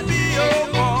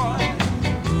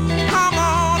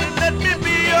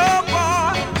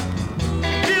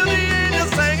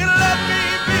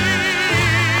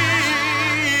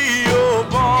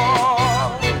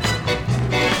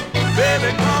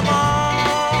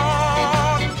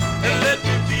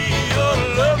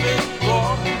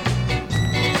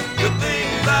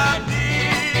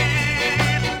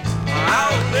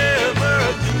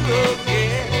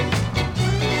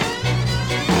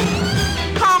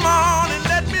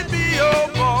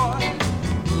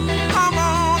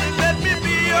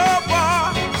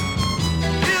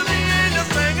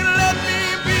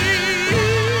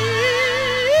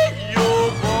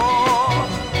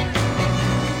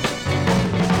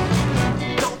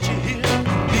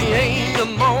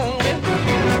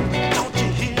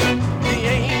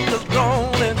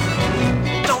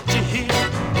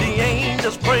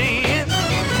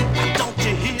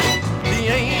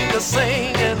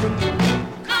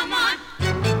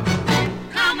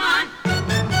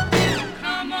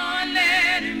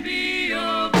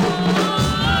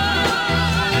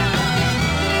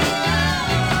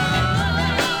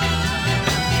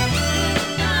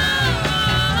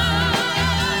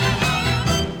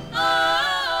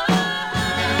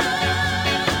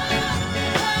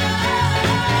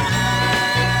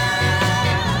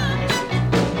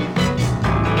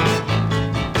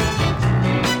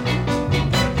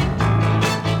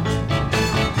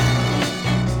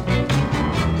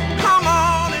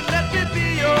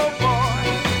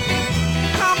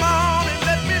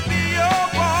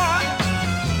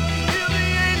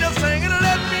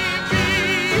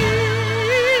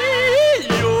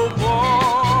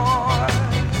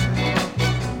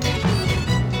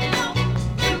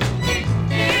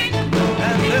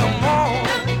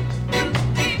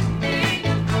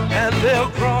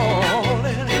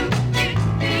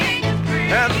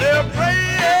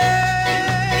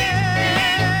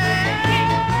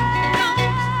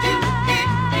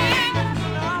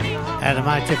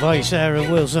 mighty voice there of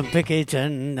Wilson Pickett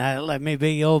and Let Me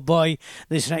Be Your Boy.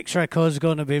 This next record's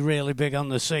going to be really big on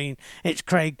the scene. It's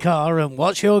Craig Carr and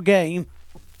What's Your Game?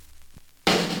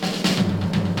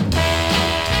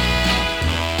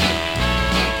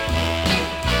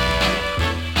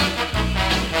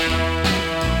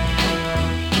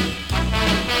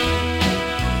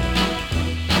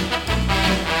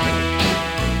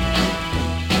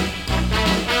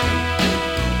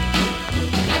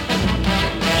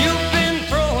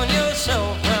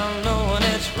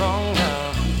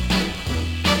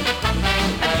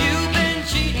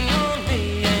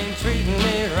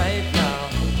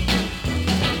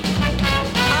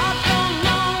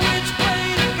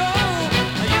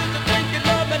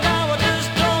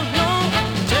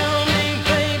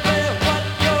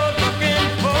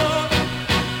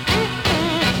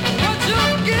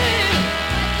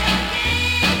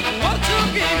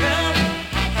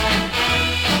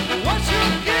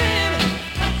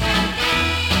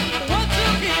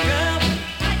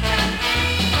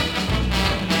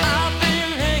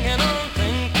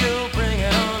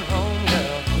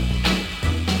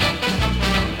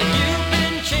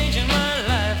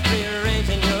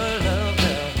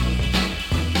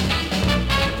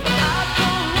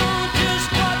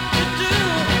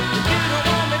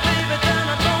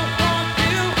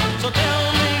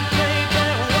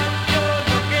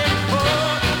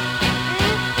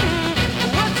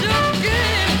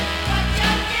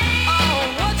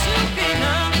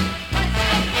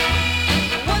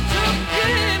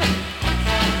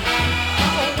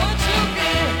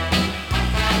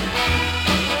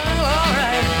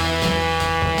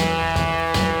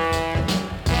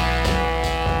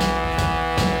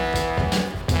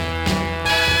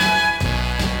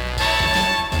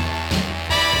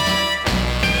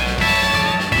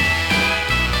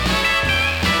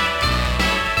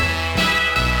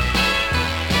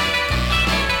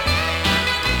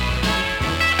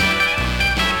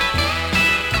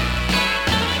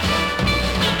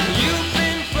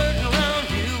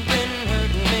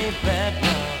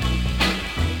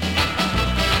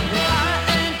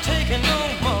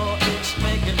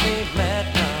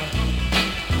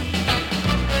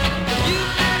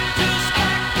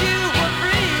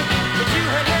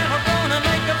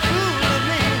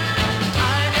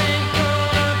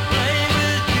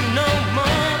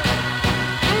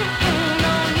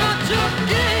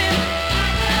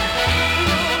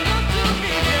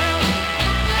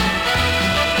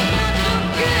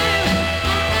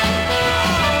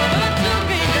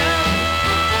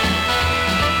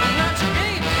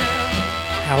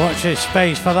 Watch this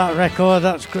space for that record.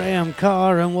 That's Graham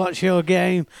Carr and What's Your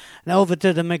Game? And over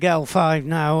to the Miguel 5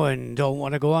 now and Don't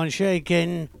Want to Go On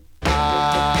Shaking.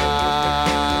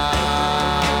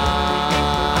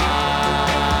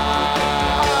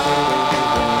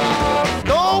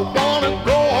 Don't want to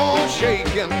go on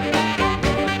shaking.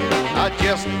 I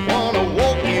just want to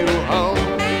walk you home.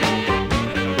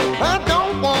 I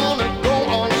don't want to go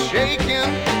on shaking.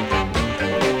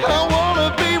 I want to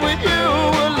be with you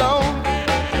alone.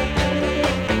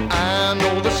 I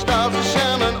know the stars are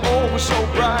shining oh so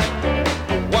bright.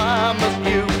 Why must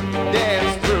you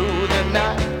dance through the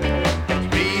night?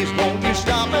 Please won't you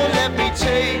stop and let me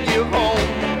take you home.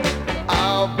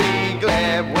 I'll be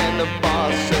glad when the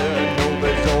bossa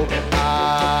nova's over.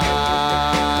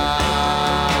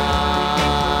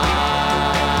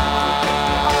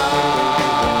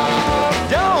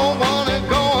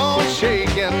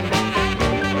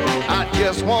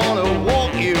 Just wanna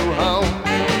walk you home.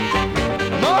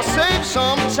 Must save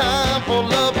some time for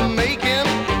love making.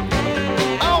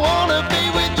 I wanna be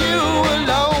with you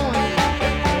alone.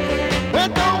 Well,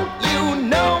 don't you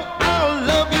know I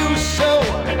love you so?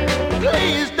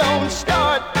 Please don't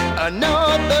start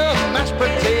another mashed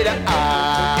potato.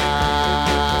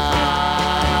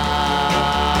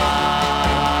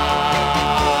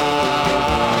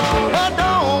 I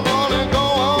don't wanna go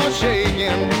on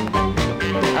shaking.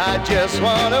 I just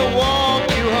wanna walk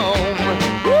you home.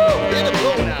 Woo! Get the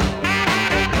flow now.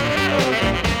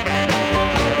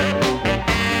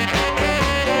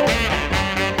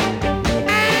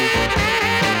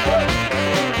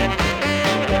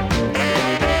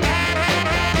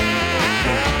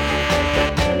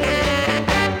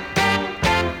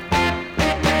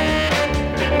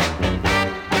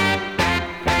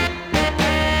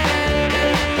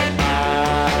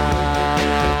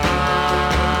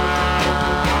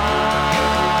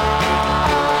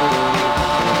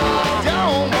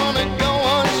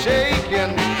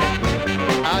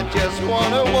 Just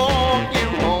wanna walk you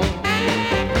home.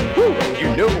 Woo! You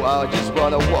know I just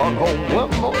gonna walk home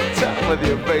one more time with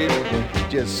you, baby.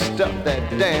 Just stop that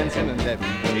dancing and let me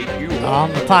take you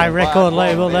on the Pie record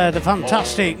label there, the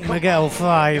fantastic Miguel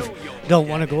 5. Don't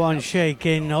want to go on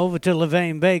shaking. Over to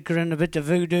Levain Baker and a bit of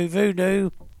voodoo voodoo.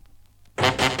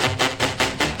 I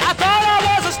thought I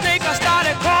was a snake, I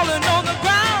started crawling on the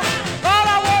ground. Thought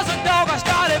I was a dog, I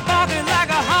started barking like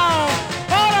a hound.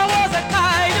 Thought I was a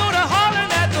coyote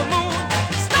hollering at the moon.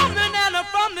 Stumbling and a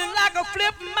fumbling like a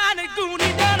flip-minded goon.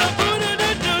 He done a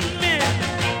voodoo-doo-doo to me.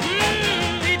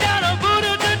 He done a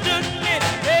voodoo-doo-doo to me.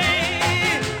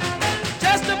 Hey,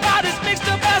 just about as mixed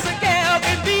up as a gal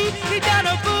can be. He done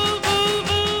a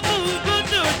voodoo-doo-doo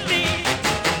to me.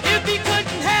 If he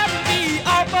couldn't have me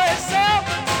all by himself,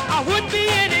 I wouldn't be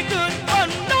any good for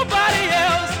nobody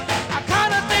else. I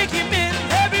kinda think he meant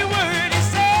every word he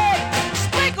said.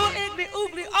 Sprinkle iggly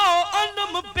oogly all under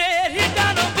my bed. He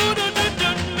done a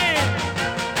voodoo-doo-doo to me.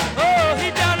 Oh, he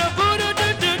done a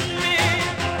voodoo-doo-doo to me.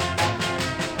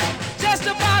 Just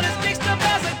about as mixed up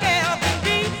as a gal can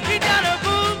be. He done a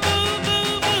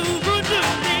voodoo-doo-doo to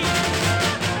me.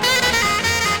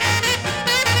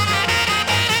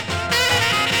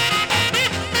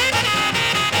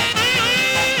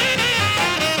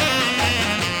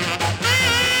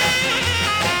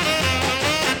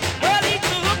 Well, he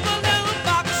took a little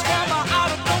box from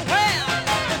out of nowhere,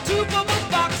 a two-bubble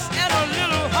box and a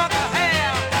little hunk of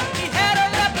hair. He had a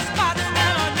leopard spot and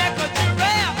a neck of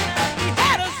giraffe. He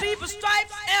had a zebra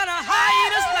stripes and a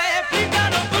hyena's laugh. He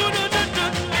done a voodoo-doo-doo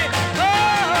to me. Oh,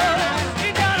 he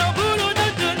done a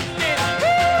voodoo-doo-doo to me.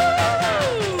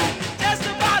 Woo! Just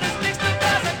about as mixed up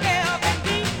as a gal can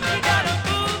be. He done a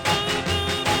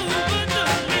voodoo-doo-doo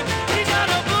to me. He done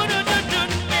a voodoo-doo-doo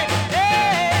to me.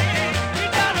 Hey, he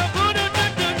done a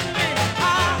voodoo-doo-doo to me.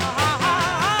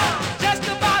 Just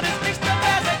about as mixed up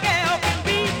as a gal can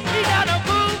be. He done a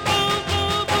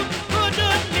voodoo-doo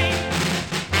to me.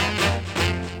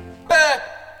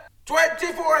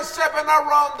 24/7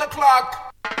 around the clock.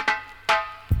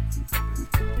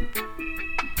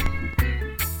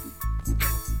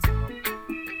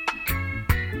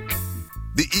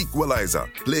 The Equaliser,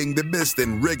 playing the best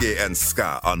in reggae and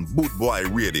ska on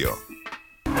Bootboy Radio.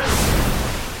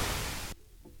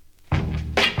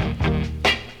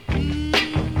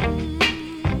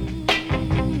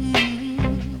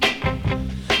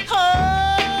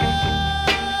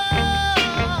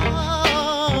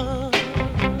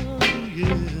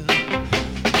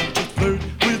 Flirt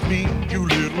with me, you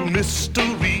little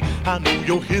mystery. I know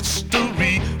your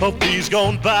history of days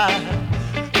gone by.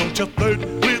 Don't you flirt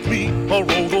with me or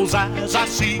roll those eyes I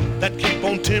see that keep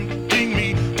on tempting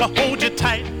me to hold you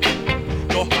tight.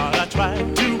 Your heart I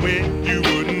tried to win, you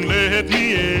wouldn't let me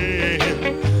in.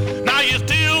 Now you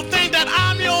still think that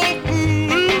I'm your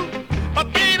fool,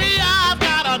 but baby I've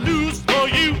got a news for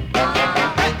you.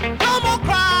 No more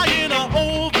crying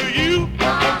over you.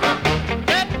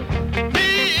 Let me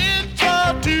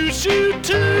introduce you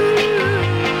to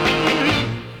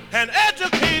an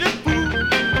educated fool.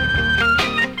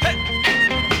 Hey,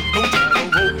 don't try to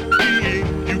rope me in.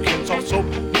 You can also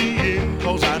me in,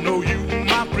 'cause I know you,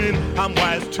 my friend. I'm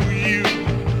wise to you.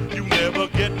 You never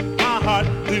get my heart,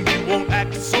 then you won't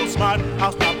act so smart.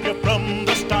 I'll stop you from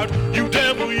the start, you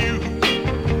devil you.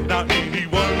 Now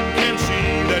anyone can see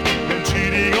that you've been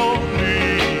cheating on me.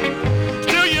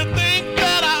 Still you think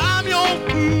that I'm your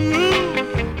fool,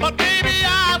 but baby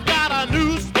I've got a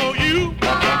news for you.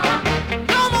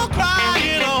 No more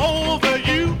crying over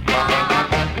you.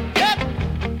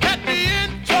 Let me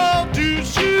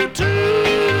introduce you to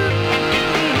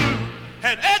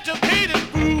an educated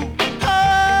fool. Oh,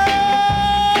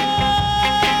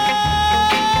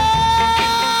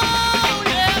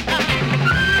 yeah.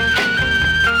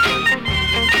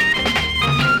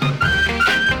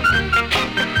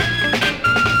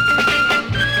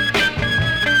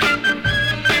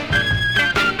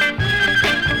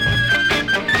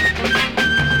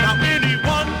 Now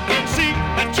anyone can see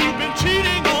that you've been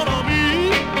cheating on me.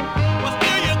 But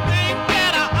still you think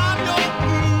that I'm your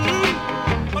fool.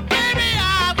 But baby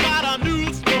I've got a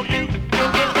news for you.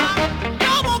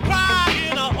 No more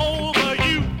crying over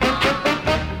you.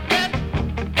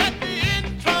 Let me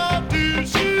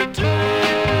introduce you to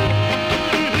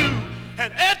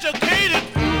an educated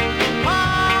fool.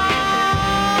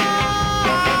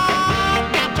 I'm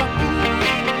not your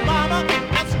fool, mama.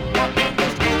 That's what in the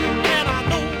school, and I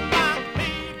know my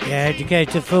baby. Yeah,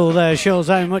 educated fool there shows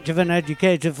how much of an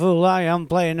educated fool I am,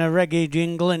 playing a reggae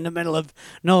jingle in the middle of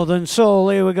Northern Soul.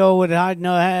 Here we go with Hide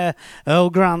No Hair, Earl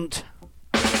Grant.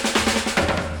 Where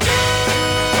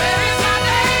is my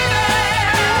baby?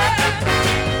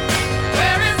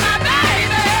 Where is my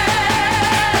baby?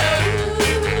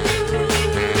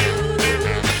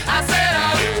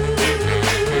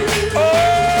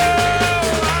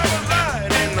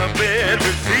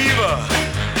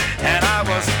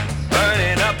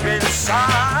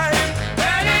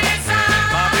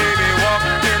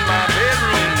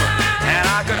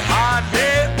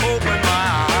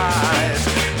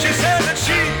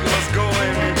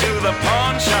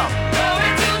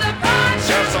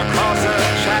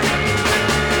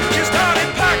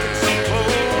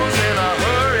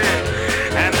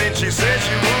 She said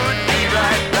she would be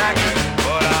right back,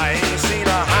 but I ain't seen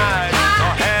her hide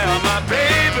nor hair of my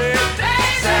baby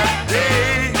since that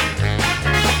day.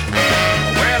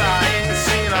 Well, I ain't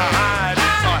seen her hide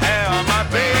nor hair of my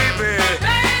baby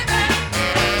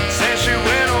since she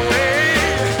went away.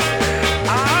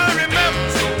 I remember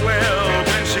so well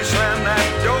when she slammed that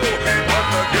door, but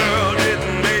the girl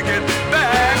didn't make it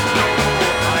back. No,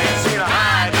 I ain't seen her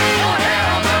hide nor hair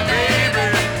of my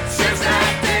baby since that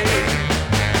day.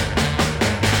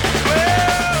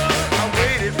 Well, I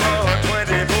waited for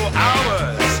 24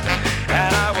 hours,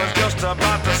 and I was just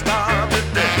about to starve to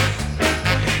death.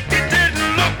 It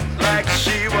didn't look like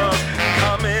she was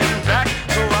coming back,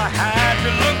 so I had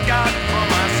to look out for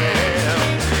myself.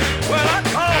 Well, I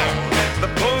called the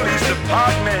police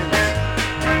department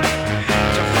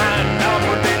to find out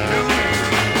what they knew.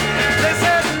 They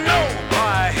said, no,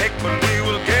 by heck, but we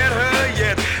will get her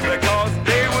yet, because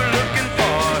they were looking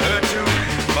for her too.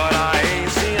 But I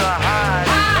ain't seen her hide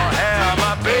nor hair of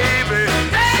my baby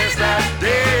since that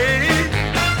day.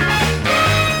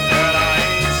 But I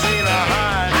ain't seen her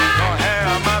hide nor hair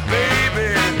of my baby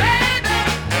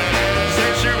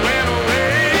since she went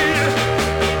away.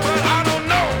 Well, I don't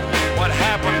know what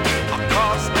happened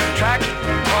across the track,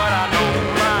 but I know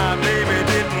my baby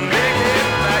didn't make it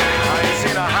back. I ain't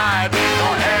seen her hide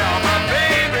nor hair of my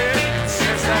baby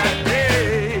since that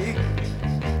day.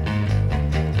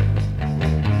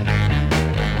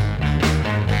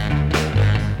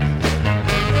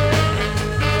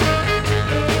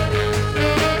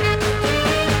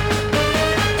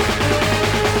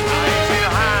 I ain't seen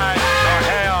her hide nor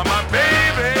hair of my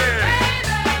baby.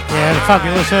 Yeah, the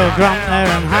fabulous Earl Grant there,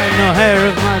 and hide no hair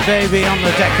of my baby on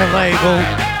the Decca label.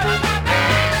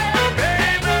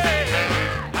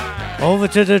 Over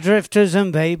to the Drifters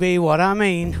and Baby What I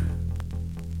Mean.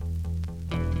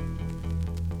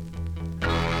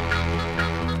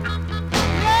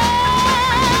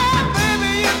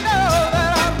 Baby, you know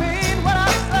that I mean what I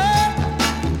say.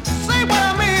 Say what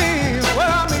I mean, what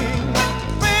I mean.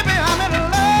 Baby, I'm in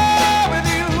love with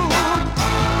you.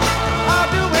 I'll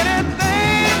do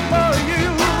anything for you.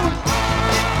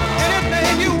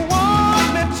 Anything you want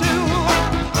me to,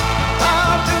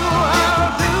 I'll do,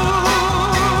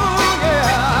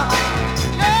 yeah.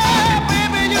 Yeah,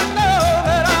 baby, you know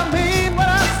that I mean what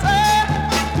I say.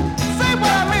 Say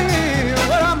what I mean,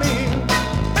 what I mean.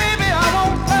 Baby, I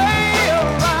won't play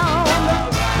around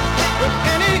with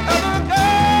any other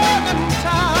girl in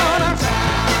town.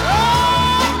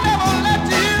 I'll never let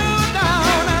you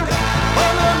down.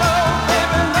 Oh, no, no,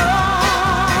 baby, no.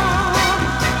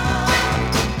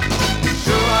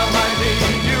 Sure, I might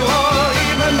leave you or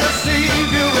even deceive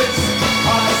you. It's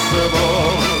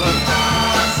possible.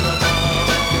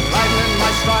 Lightning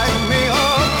might strike me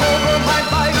or cobra might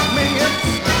bite me. It's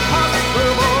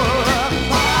possible.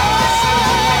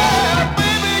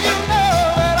 Baby, you know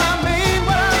that I mean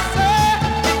what I say.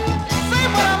 Say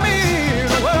what I mean,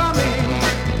 what I mean.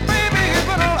 Baby,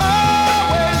 it'll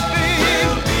always be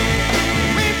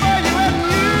me for you and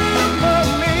you for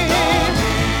me.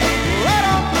 Right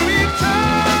on through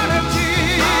eternity.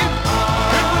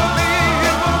 It will be,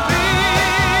 it will be.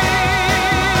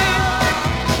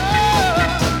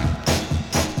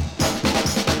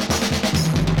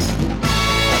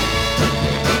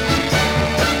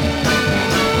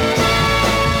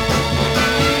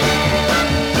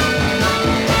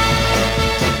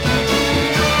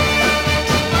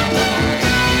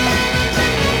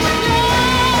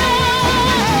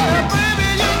 Baby,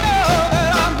 you know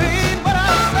that I mean what I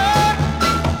say.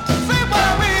 Say what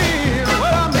I mean,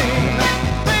 what I mean.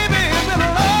 Baby,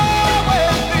 it'll always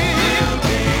be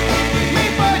me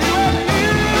for you and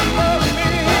you for me.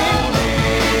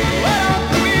 Right on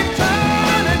through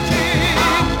eternity.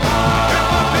 It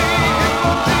will be,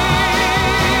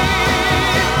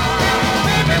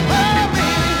 baby, for me,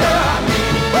 yeah.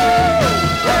 Woo,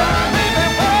 yeah, baby,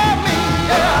 for me,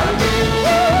 yeah.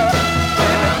 Woo,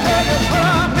 baby, tell you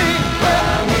for me,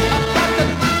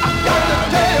 I got to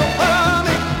tell you for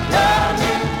me,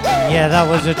 yeah. Yeah, that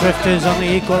was the Drifters on the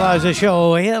Equaliser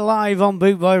show here live on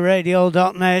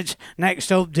bootboyradio.net.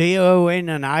 Next up, Dio Owen,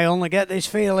 and I Only Get This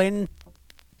Feeling.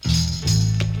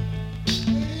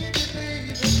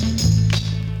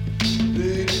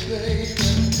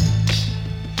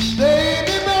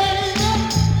 Baby, baby,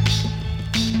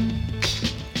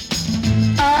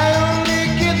 I only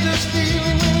get this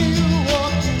feeling when you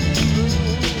walk in the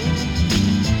room.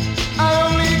 I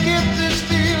only get this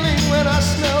feeling when I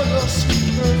smell your sweet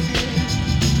perfume.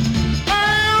 I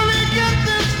only get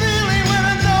this feeling when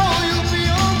I know you'll be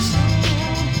on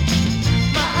soon.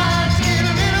 My eyes get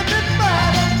a little bit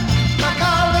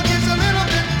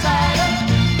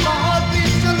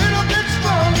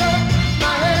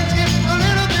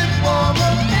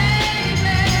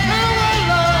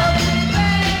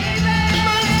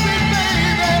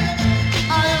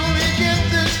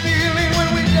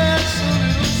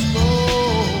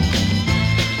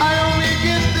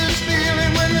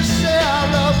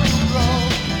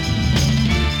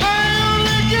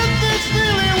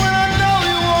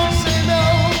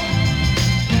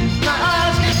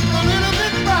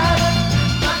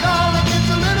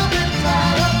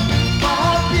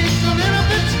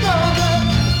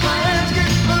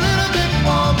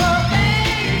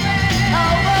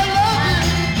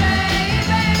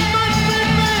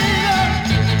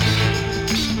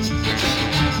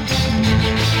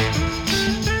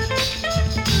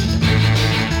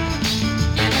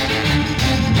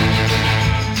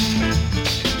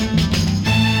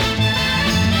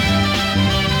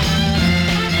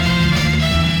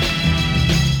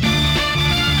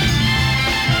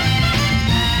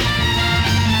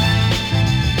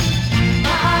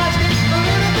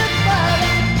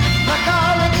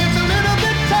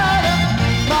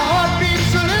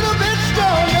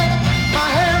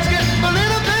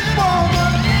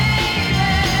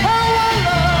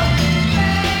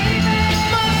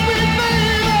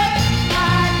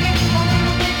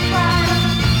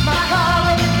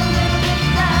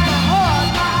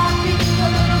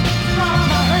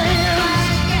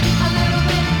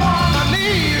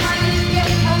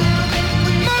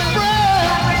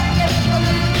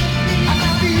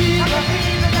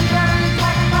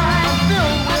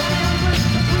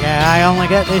I only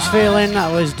get this feeling.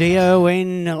 That was Dio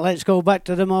in Let's Go Back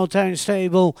to the Motown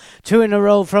Stable. 2 in a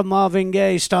row from Marvin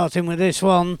Gaye, starting with this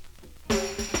one. It's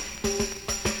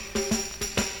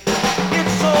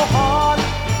so hard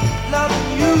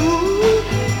loving you,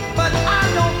 but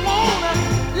I don't wanna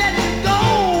let you go.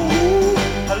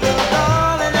 A little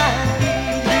darling, I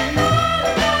need you.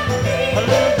 A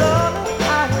little darling,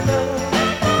 I love you.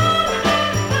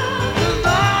 Little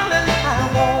darling, I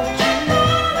want you.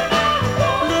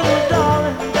 Little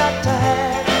darling, got to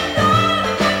have you.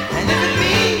 And if it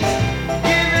means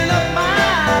giving up my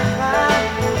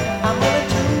life, I'm willing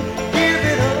to give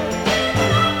it up.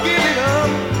 Give it up.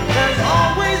 There's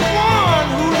always one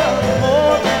who loves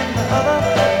more than the other.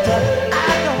 But I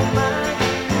don't mind.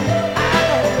 I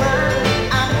don't mind.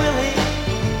 I'm willing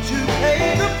to pay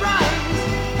the price.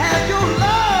 Have your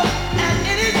love at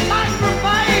any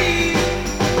sacrifice.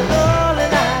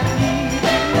 Darling, I need you.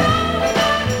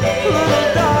 Little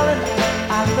darling,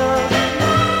 I love you.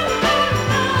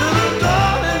 Little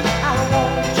darling, I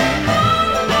want you.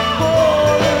 Oh,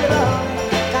 little darling,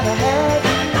 gotta have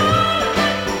you.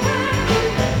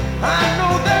 I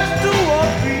know there's 2 or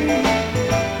 3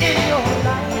 in your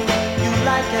life you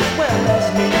like as well as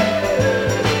me.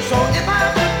 So if I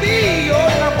could be your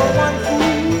number 1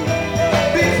 fool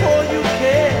before you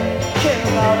care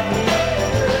about me,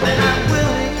 then I'm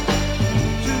willing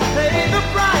to pay the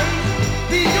price.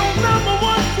 Be your number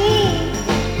 1 fool.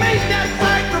 Make that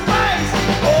sacrifice.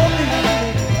 Oh, baby.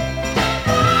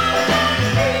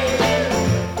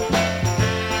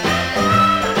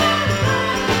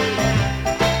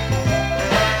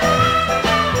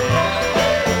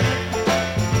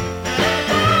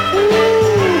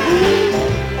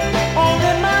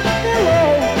 Only my pillow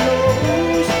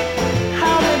knows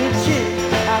how many chicks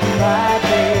I've cried,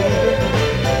 baby.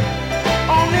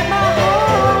 Only my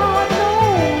heart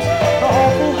knows the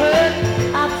awful hurt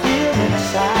I feel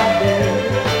inside,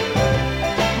 baby.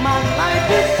 My life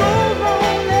is so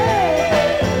lonely,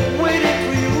 waiting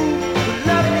for you to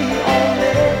love me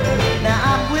only. Now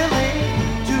I'm willing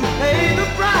to pay the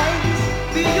price,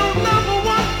 be your number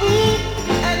 1 fool,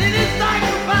 and it is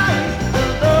sacrifice.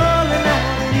 Little darling, I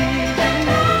need you.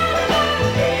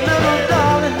 Little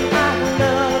darling, I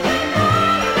love you.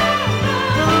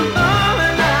 Little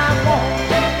darling, I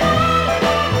want you.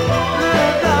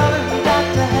 Little darling, got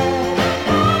to have you.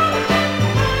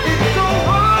 It's so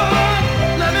hard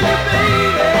loving you,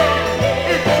 baby.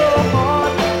 It's so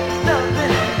hard loving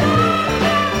you.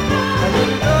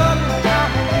 Little darling, I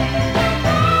need you.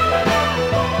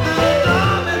 Little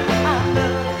darling, I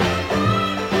love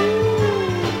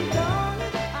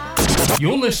you.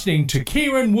 You're listening to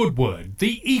Keiron Woodward,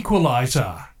 the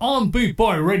Equaliser, on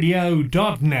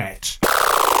bootboyradio.net.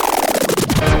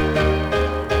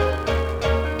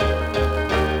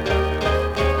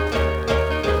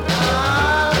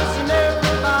 Listen,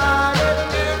 everybody,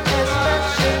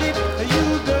 especially you,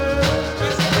 girl.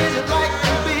 Is it right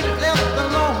to be left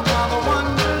alone by the one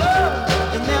you love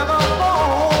and never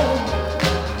home?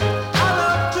 I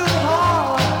love too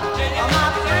hard. My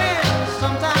friends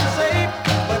sometimes say,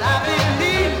 but I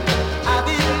believe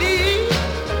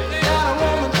that a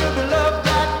woman could be loved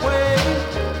that way.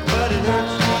 But it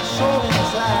hurts me so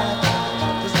inside.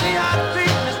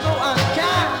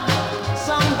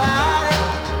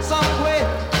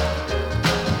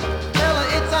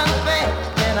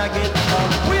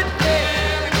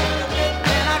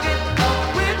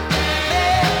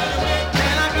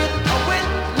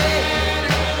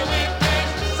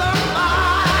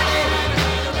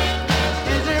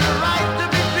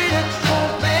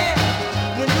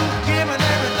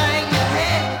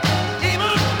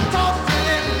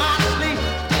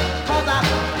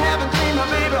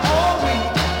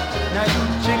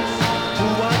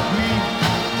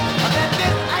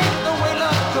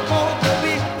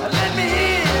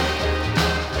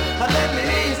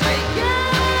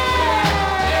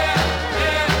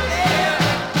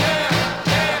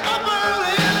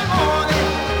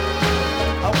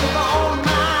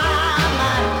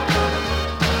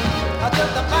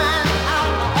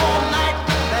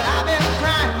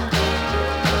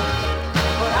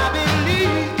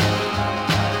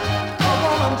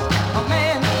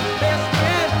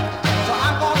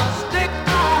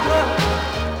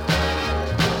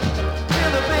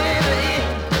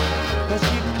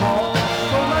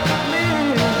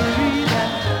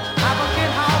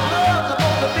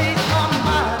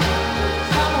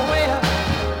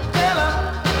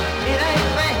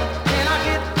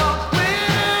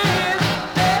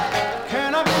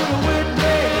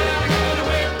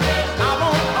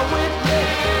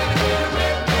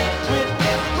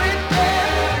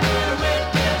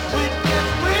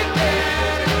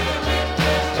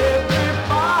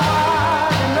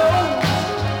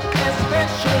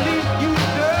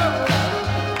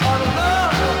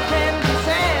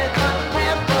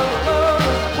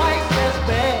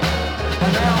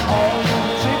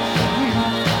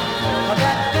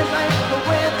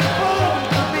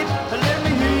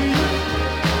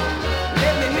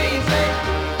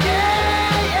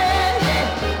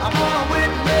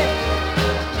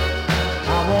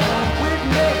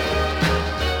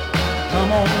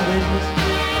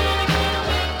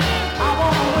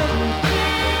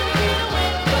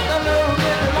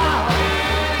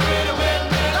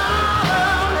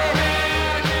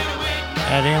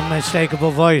 unmistakable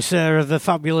voice there of the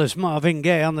fabulous Marvin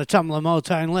Gaye on the Tamla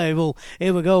Motown label.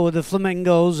 Here we go with the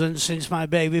Flamingos and Since My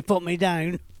Baby Put Me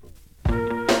Down.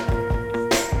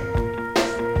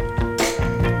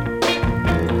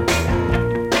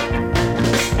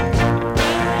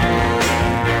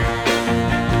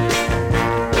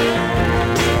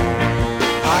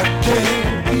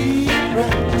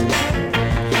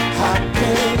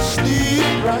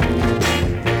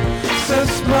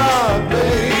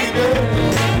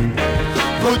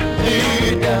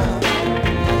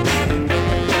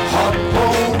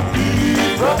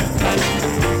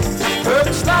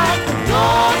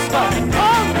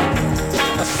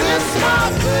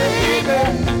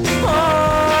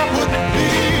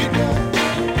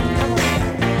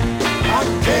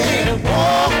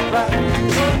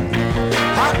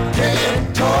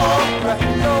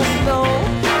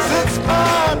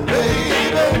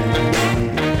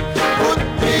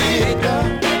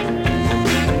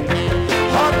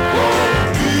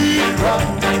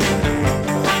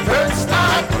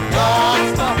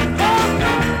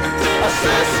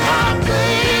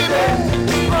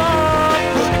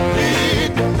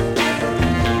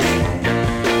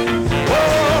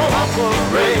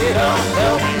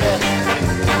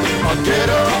 Get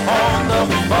her on the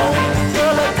phone.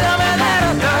 Girl, tell me that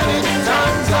 90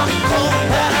 times I'm cold,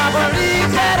 and I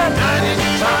believe that 90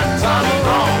 times I'm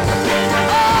wrong.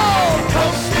 Oh,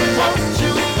 Toasty, won't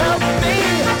you help me?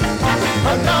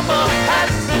 Her number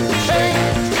hasn't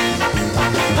changed.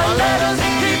 Her letters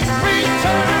keep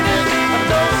returning.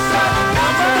 Those such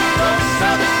numbers, those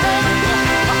such things.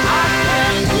 I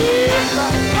can't sleep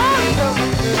right.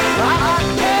 I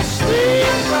can't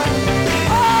sleep right.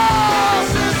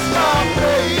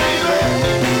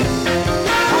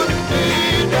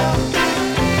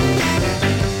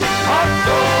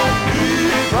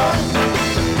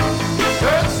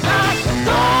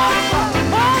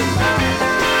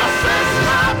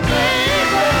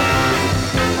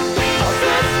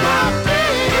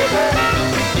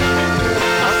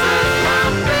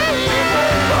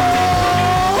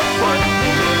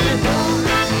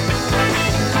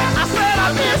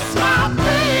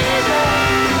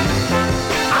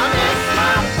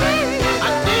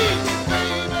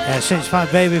 Since My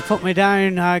Baby Put Me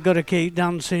Down, I gotta keep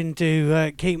dancing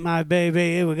to Keep My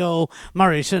Baby. Here we go,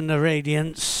 Morrison, The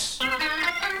Radiance.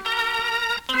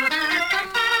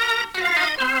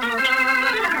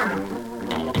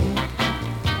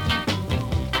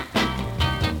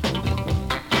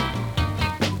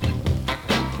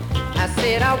 I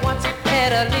said I once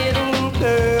had a little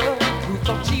girl who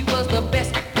thought she was the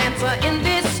best dancer in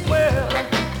this world,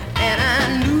 and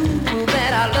I knew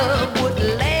that our love would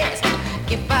last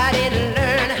if I didn't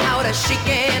learn how to shake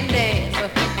and dance.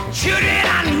 Sure that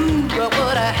I knew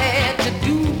what I had to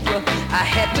do. I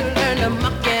had to learn to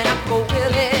muck and up go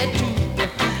really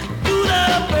do the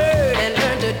bird and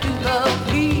learn to do the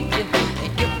flea.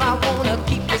 If I wanna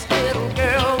keep this little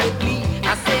girl with me,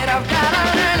 I said I've gotta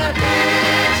learn to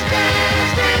dance,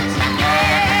 dance, dance,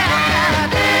 yeah, I've gotta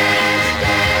dance,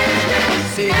 dance,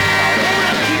 dance. Said I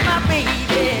wanna keep my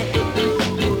baby,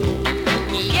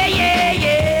 yeah, yeah,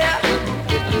 yeah.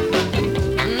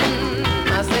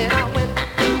 I said I went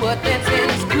to a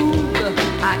dancing school.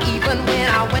 I even when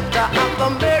I went to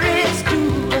Uncle Mary's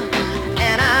school,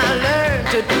 and I learned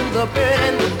to do the bird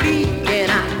and the bee.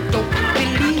 And I don't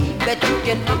believe that you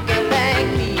can look it like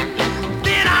me.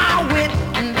 Then I went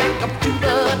back up to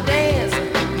the dance.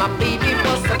 My baby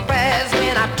was surprised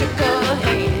when I took her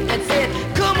hand and said,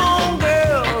 "Come on,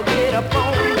 girl, get up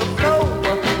on the floor.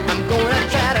 I'm gonna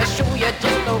try to show you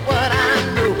just what I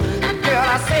know." Girl,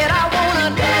 I said I wanna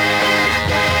dance,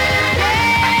 dance,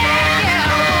 yeah,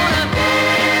 I wanna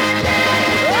dance, dance.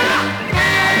 I wanna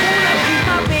be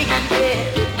my baby.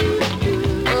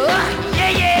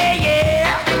 Yeah, yeah,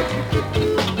 yeah.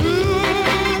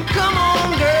 Come on,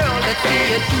 girl, let's see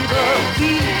you do the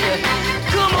beat.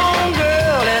 Come on,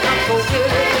 girl, and I'm so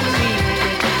good me.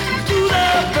 Do the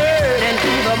bird and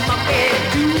do the monkey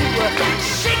do.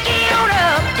 Shake it on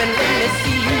up and let me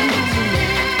see you.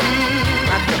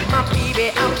 I took my baby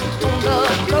out on the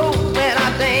floor and I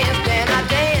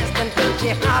danced until she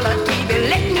hollered, "Baby,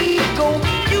 let me go.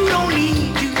 You don't need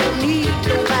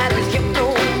nobody's help no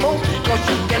more. 'Cause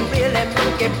you can really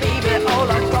monkey, baby, all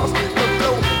across the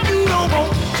floor.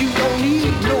 You don't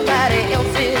need nobody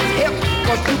else's help.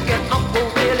 'Cause you can uncle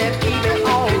really, baby,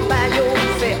 all by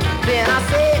yourself." Then I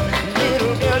said,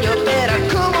 "Little girl, you better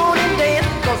come on and dance.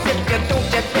 'Cause if you don't,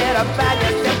 you better find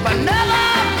yourself another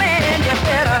man. You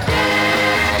better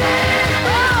dance, dance.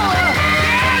 Oh,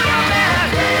 yeah, you better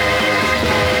dance.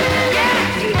 Yeah,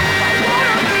 I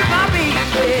wanna be my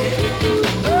baby.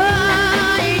 Oh,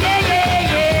 yeah,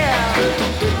 yeah, yeah.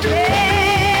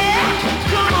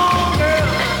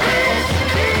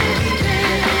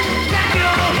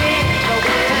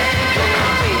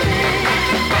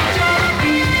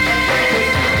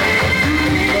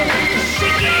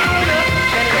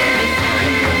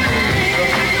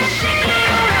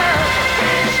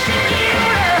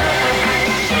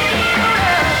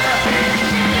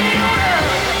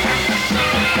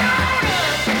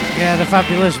 Yeah, the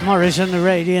fabulous Morris and the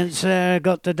Radiants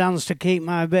got to dance to Keep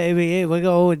My Baby. Here we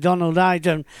go with Donald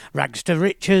Iden, Rags to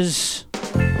Riches.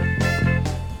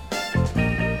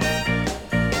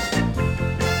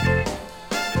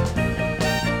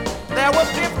 There were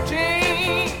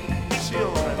 15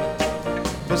 children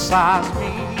besides me,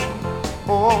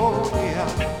 oh yeah.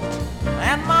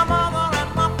 And my mother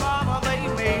and my father, they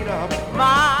made up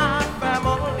my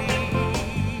family,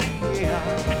 yeah.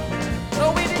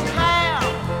 So we didn't have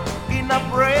enough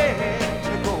bread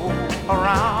to go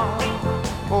around,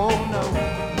 oh no.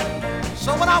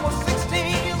 So when I was 16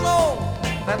 years old,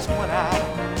 that's when I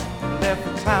left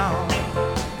the town.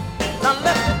 Now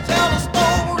let me tell the story.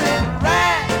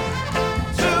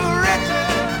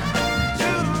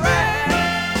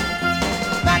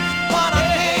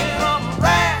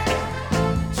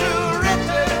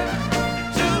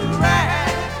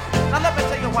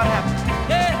 What happened?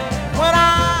 When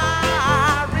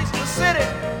I reached the city,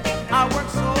 I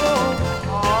worked so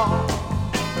hard,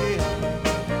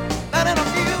 yeah. And in a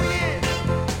few years,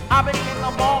 I became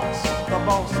the boss of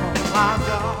my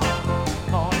job.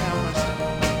 Lord have mercy.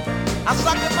 I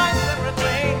sacrificed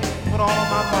everything, put all of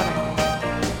my money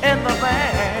in the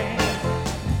bank,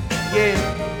 yeah.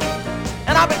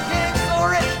 And I became so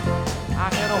rich,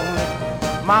 I had only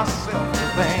myself to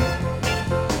thank.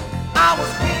 I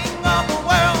was king of the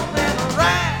world and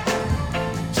rag,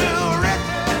 too rich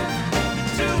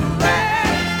to rag.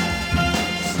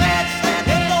 Sad, sad,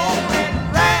 it's old and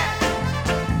rag,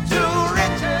 too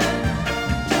rich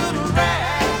to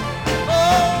rag.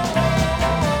 Oh,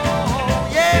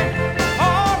 yeah,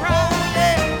 all right,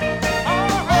 yeah,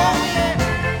 all right,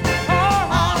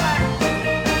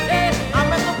 yeah,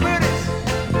 I'm in the prettiest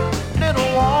little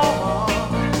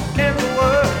woman in the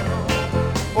world.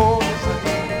 Oh, yes, I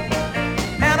did.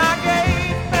 And I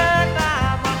gave her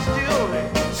diamonds, jewelry,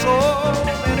 so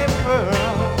many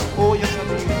pearls. Oh, yes, I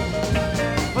did.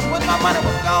 But when my money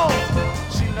was gone,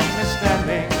 she left me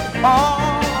standing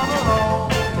all alone.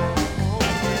 Oh,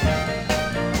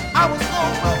 yeah. I was so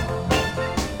broke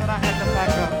that I had to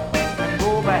pack up and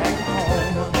go back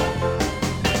home.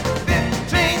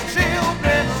 15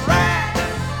 children, rag,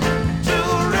 too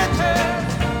rich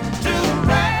to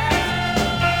rag.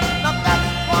 Now that's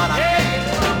what I gave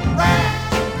them, rag.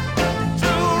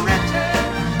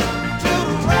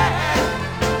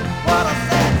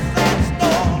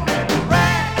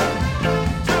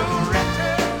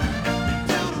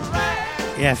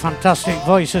 Yeah, fantastic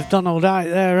voice of Donald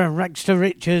Ide there, and Rags to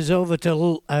Riches. Over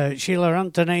to Sheila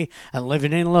Anthony and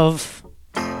Living in Love.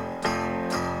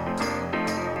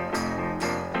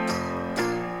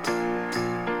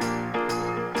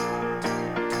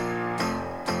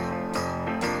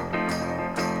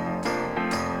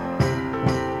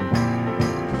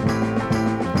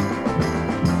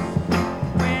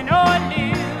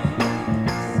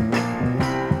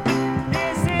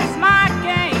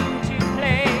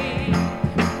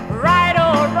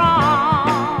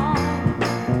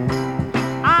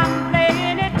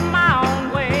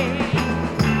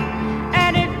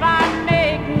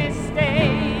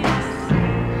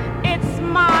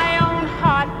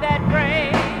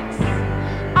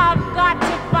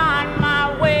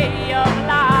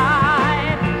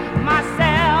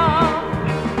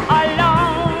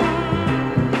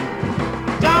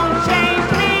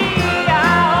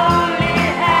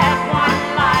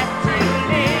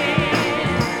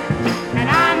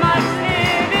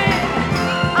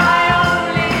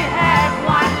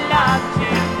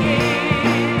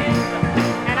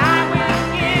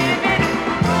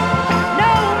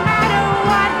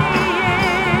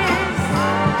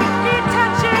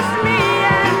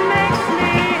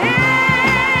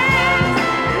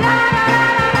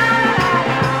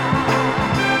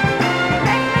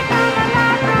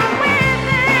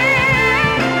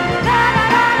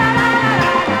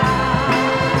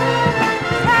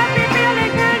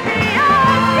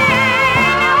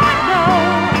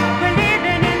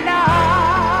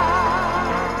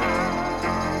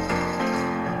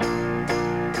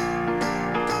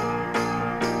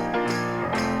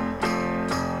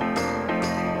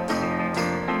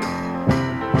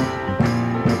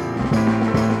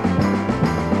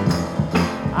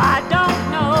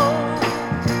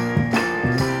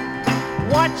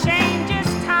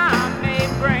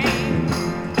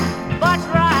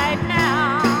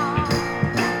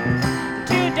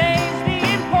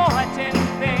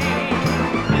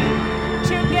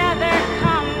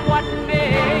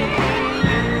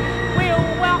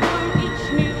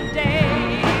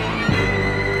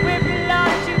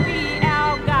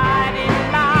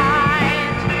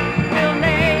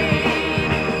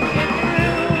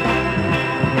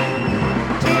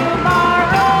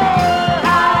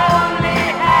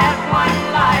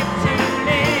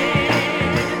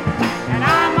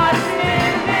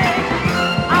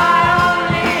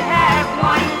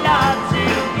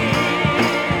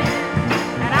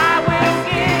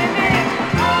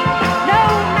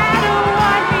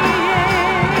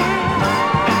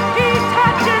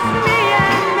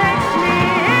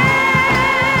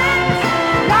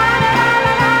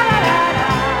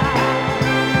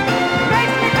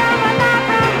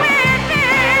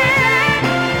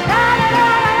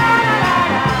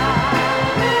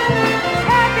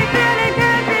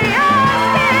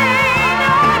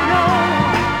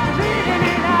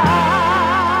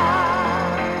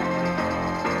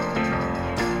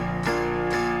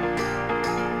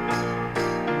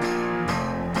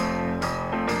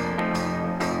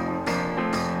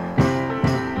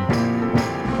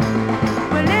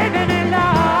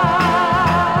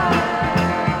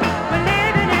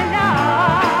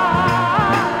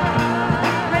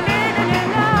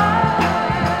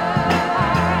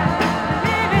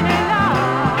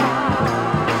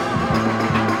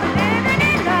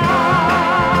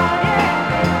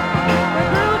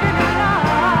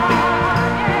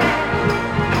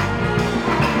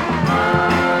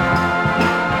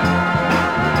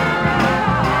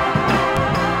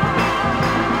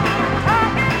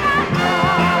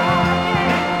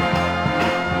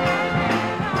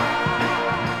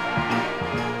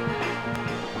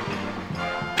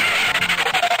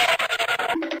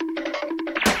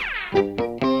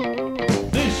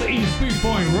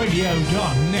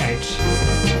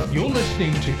 You're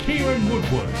listening to Keiron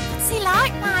Woodward, What's he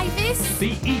like, Mavis?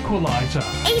 the Equaliser,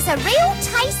 He's a real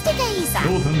tasty geezer.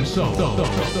 Northern Soul.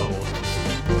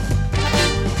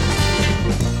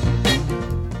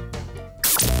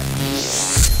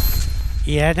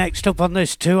 Yeah, next up on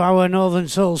this 2-hour Northern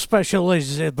Soul special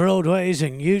is Broadways,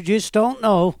 and you just don't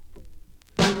know.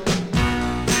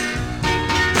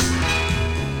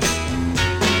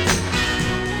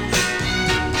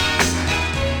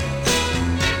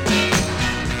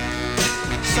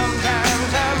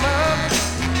 Sometimes I'm up,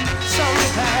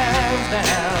 sometimes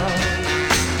down.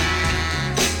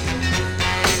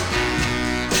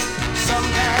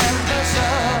 Sometimes the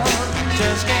sun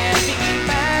just can't be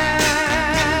found.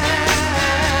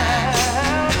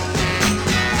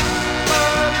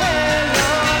 But when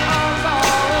your arms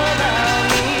all around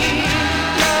me,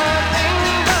 nothing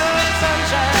but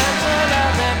sunshine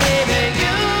surrounds me, baby.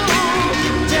 You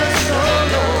just don't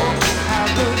know how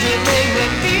good you make me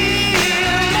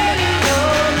feel. Let it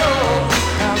don't know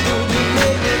how good you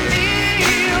make me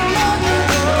feel. Let it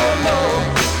don't know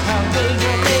how good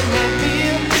you make me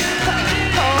feel.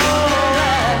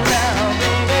 Alright now,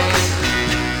 baby.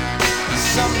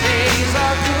 Some days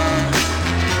are good,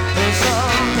 and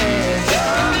some days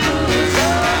are good,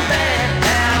 some bad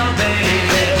now,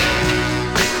 baby.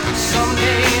 Some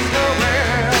days the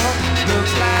world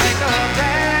looks like a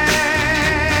drag.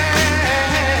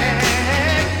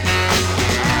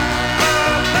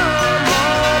 But the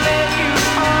moment you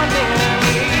are near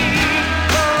me,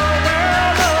 the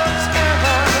world looks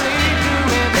heavenly to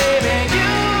me, baby.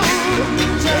 You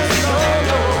just don't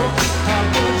know how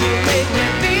good you make me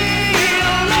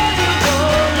feel. Love, you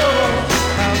don't know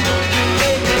how good you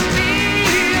make me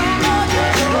feel. Love, you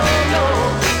don't know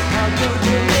how good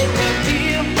you make me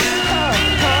feel.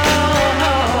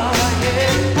 Yeah,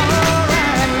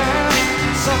 alright now.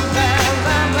 Sometimes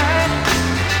I'm right,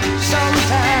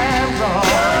 sometimes wrong.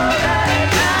 Alright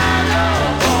now,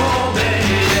 oh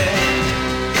baby.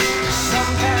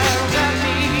 Sometimes I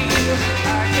feel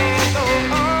I can't go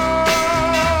on.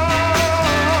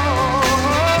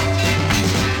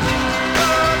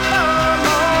 But the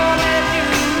moment you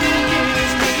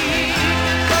kiss me,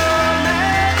 the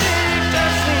magic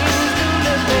just seems to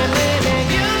lift me, baby.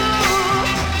 You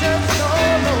just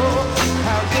don't know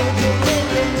how good you make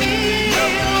me feel.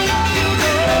 Love, you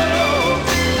don't know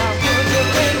how good you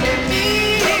make me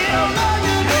feel. Love,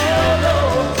 you don't know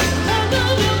how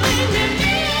good you make me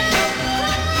feel.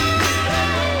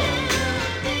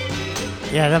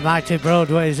 Yeah, the mighty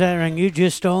Broadway's there, and you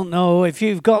just don't know. If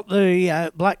you've got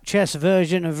the black chess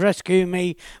version of Rescue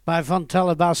Me by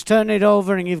Fontella Bass, turn it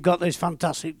over and you've got this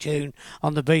fantastic tune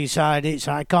on the B-side. It's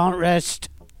I Can't Rest.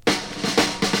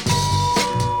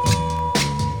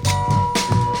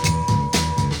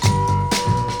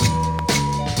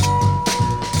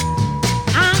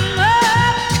 I'm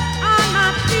up on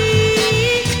my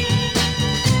feet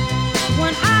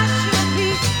when I should be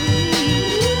free.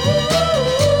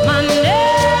 My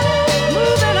neck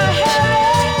moving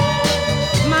ahead,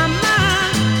 my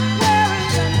mind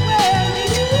worries and weary.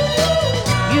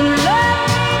 You love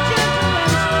me gentle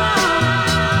and strong.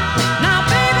 Now,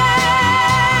 baby,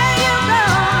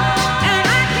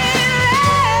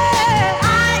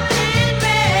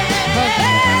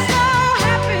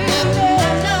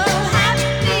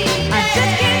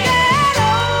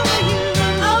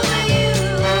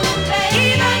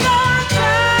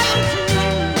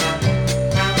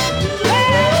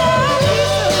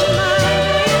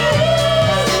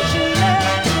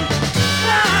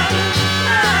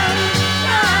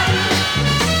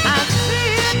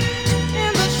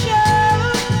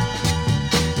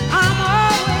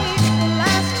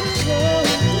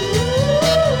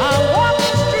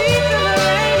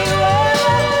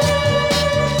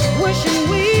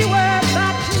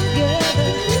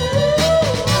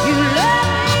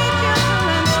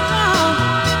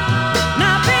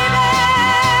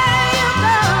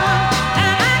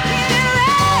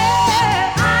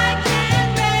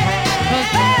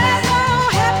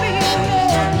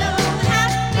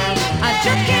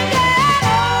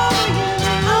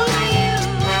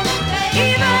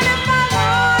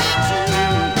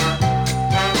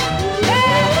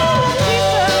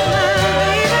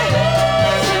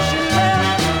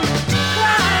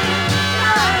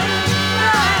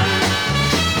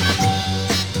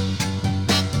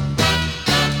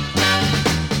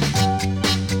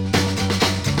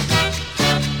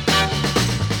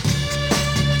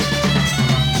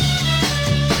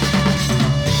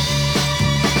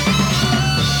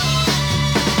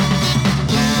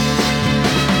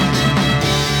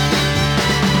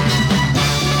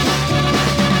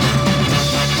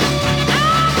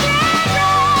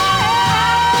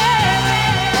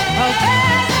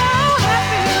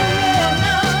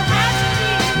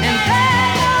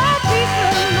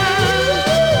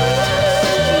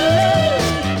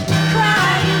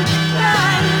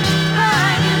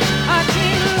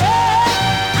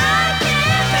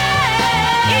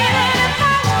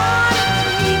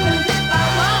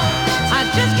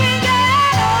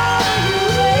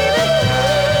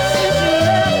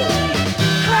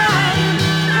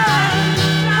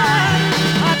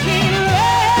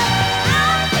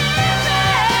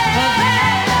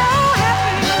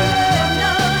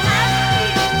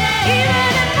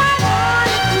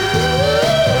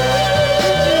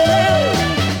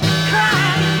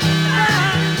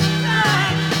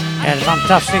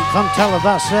 Fantastic from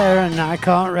Telebass there, and I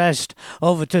Can't Rest.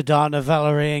 Over to Donna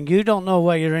Valerie, and You Don't Know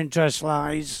Where Your Interest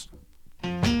Lies.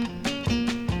 You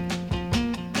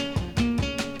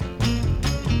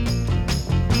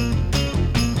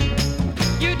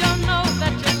don't know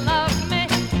that you love me.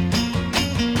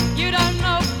 You don't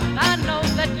know, but I know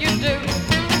that you do.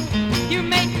 You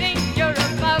may think you're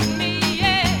above me,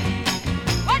 yeah.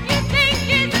 What you think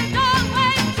isn't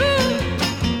always true.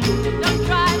 Don't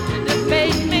try to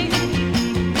debate me.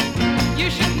 You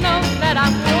should know that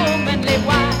I'm womanly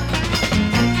wise.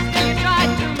 Still you try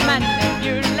to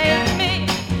manipulate me.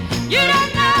 You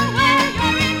don't know where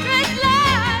your interest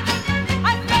lies.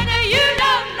 I said you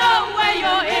don't know where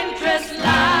your interest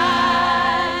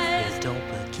lies. Don't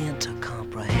begin to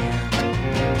comprehend.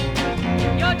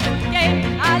 You're just a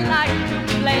game I like to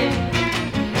play.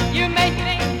 You may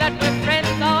think that we're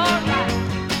friends, alright,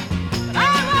 but I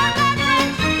won't let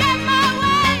friendship get my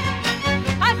way.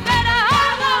 I said I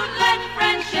won't let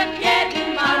friendship get in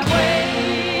my way.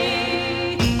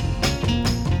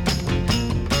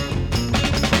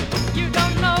 You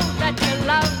don't know that you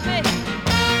love me.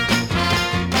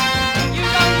 You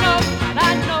don't know, but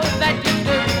I know that you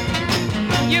do.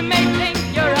 You may think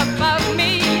you're above me,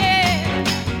 yeah.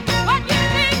 What you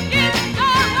think isn't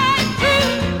always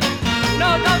true. No,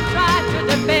 don't try to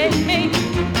debate me.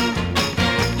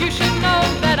 You should know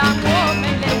that I'm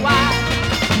womanly wise.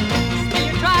 Still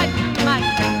you try to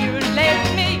manipulate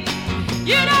me.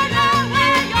 You don't know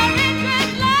where your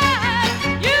interest lies.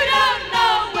 You don't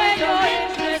know where your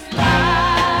interest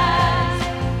lies.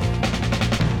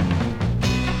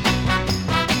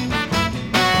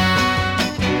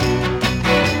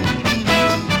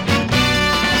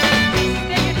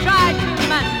 Still you try to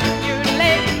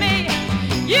manipulate me.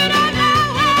 You don't know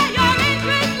where your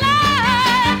interest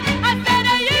lies. I said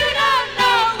you don't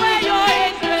know where your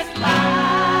interest lies.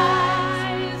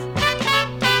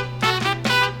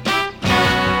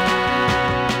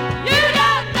 You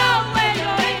don't know where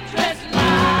your interest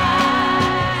lies.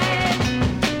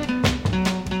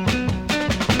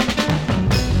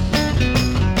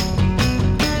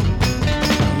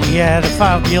 Yeah, the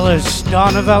fabulous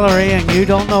Donna Valerie, and You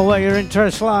Don't Know Where Your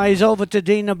Interest Lies. Over to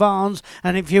Dina Barnes,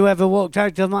 and If You Ever Walked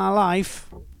Out of My Life.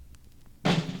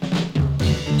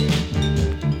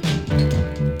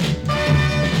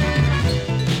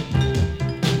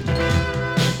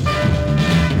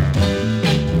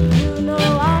 You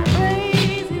know I'm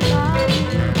crazy about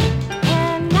you,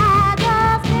 and I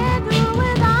just can't do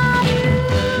without you.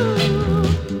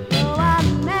 Know I'm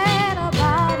mad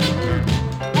about you,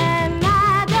 and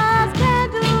I just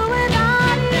can't do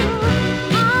without you.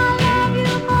 I love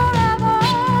you forever.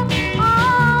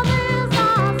 All this I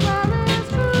swear is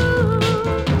true.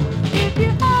 If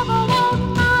you ever walk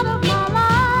out of my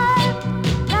life,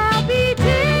 there'll be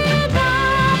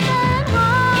teardrops and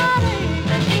heartache.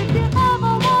 If you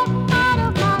ever walk out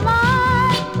of my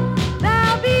life,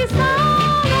 there'll be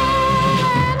sorrow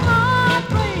and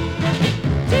heartbreak.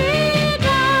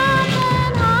 Teardrops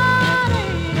and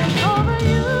heartache over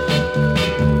you,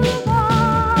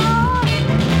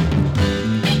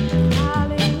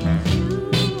 darling, it's you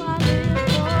I live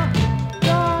for.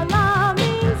 Your love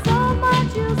means so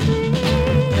much, you see.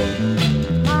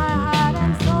 My heart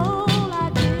and soul I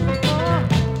give for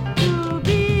to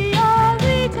be yours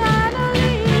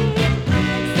eternally.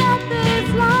 Accept this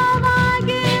love I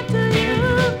give to you.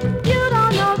 You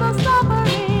don't know the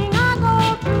suffering I go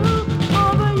through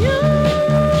over you,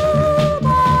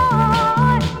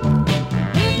 boy.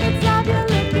 It's love you're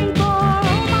looking for.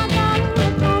 Oh my darling,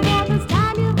 look no more this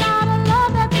time. You've got a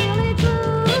love that's really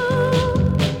true.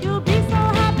 You'll be so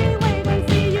happy, wait and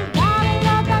see. You've got a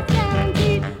love that's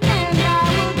guaranteed, and I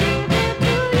will give it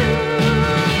to you.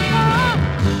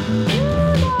 You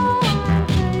know I'm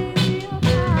crazy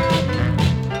about you,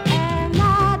 and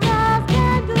I just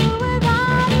can't do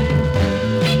without you.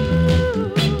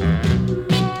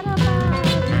 Mad about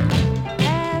you,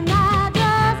 and I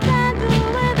just can't do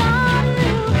without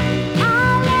you. I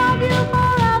love you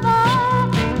forever.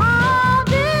 All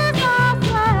this I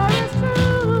swear is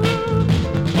true.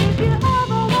 If you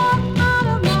ever walk out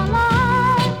of my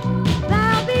life,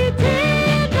 there'll be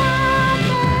teardrops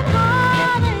and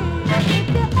heartache. If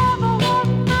you ever walk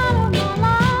out of my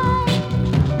life,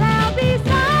 there'll be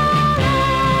sorrow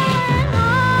and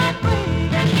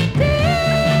heartbreak.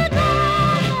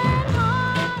 Teardrops and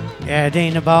heartache. Yeah,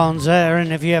 Dina Barnes there,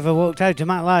 and If You Ever Walked Out of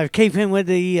My Life. Keeping with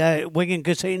the Wigan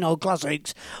Casino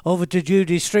classics. Over to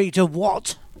Judy Street of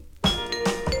What? Do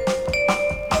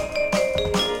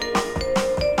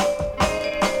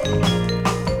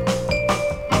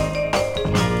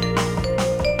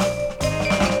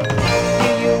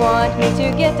you want want me to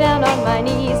get down on my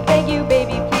knees, beg you,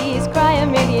 baby, please, cry a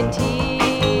million tears?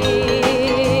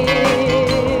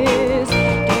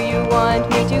 Do you want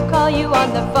me to call you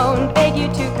on the phone, beg you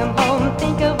to come home,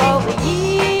 think of all the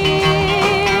years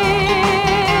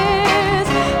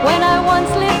when I once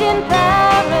lived in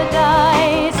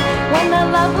paradise, when the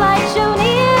love light shone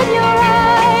in your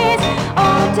eyes?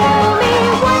 Oh, tell me,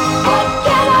 what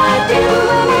can I do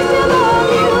when I still love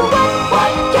you?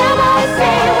 What can I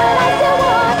say when I still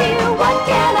want you? What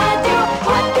can I do?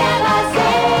 What can I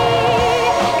say?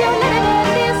 You're living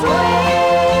this way.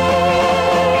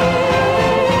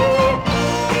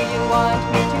 Do you want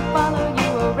me to follow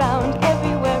you around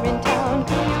everywhere in town?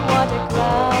 Do you want a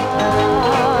crown?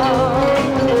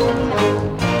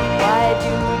 Why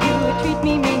do you treat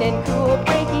me mean and cruel,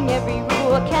 breaking every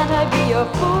rule? Can't I be your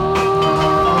fool?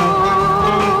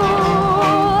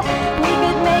 We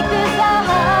could make this a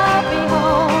happy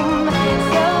home,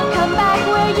 so come back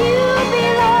where you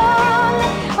belong.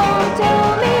 Oh, tell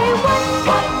me, what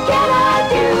can I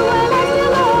do when I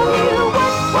still love you?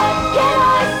 What can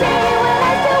I say when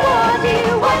I still want you?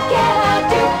 What can I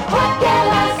do? What can I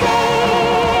say?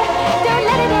 Don't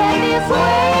let it end this way.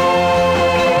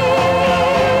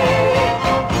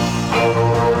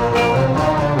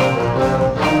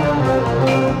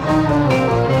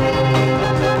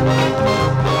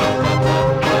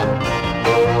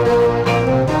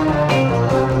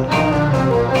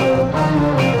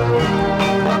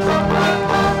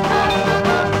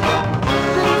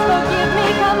 Please forgive me,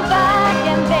 come back,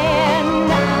 and then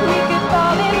we could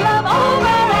fall in love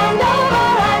over and over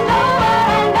and over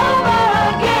and over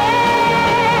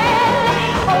again.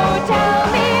 Oh, tell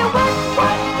me, what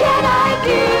can I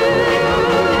do?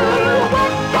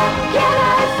 What can I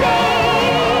say?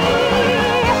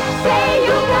 Say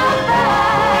you'll come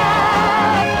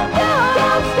back.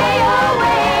 Don't stay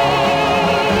away.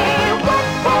 What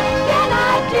can I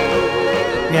do?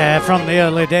 Yeah, from the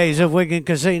early days of Wigan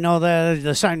Casino there,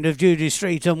 the sound of Judy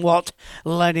Street and what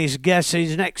Lenny's Guess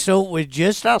is next up with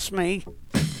Just Ask Me.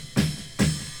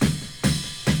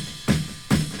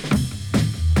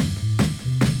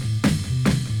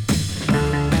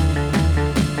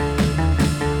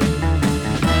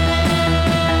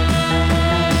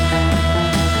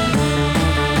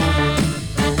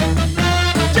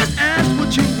 Just ask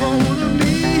what you want of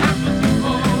me,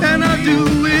 and I'll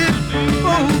do it.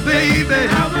 Oh, baby,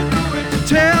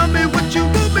 tell me what you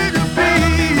want me to be,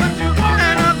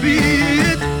 and I'll be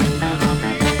it.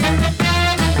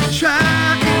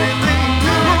 Try anything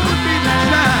you want me to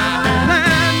try.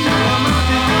 Plan your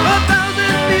mountain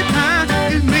 1,000 feet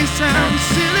high. It may sound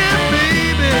silly,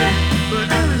 baby, but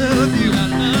I love you.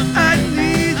 I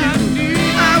need you.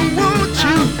 I want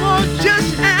you.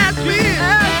 Just ask me.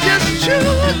 Just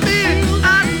choose me.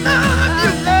 I love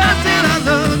you. I said I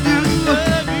love you.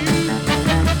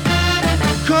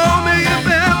 Call me if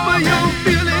ever you're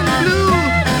feeling blue.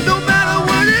 No matter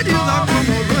what it is, I'll come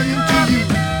running to you.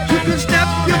 You can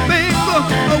snap your finger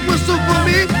or whistle for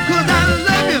me, 'cause I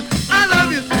love you. I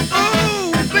love you.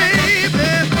 Oh,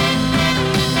 baby.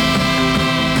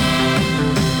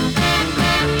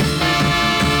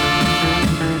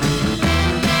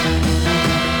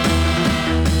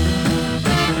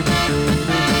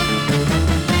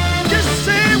 Just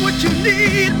say what you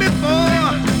need me for.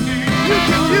 You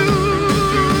can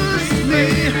use me,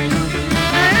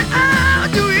 and I'll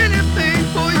do anything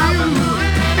for you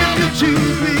if you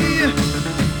choose me.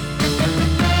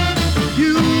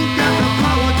 You got the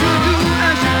power to do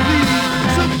as you please,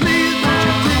 so please don't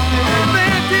you take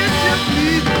advantage of me.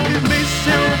 It may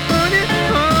sound funny,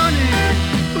 honey,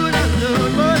 but I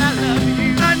love you.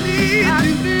 I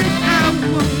need you. I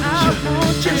want you.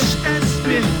 Just ask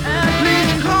me.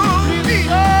 Please call me.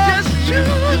 Just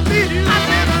choose me. I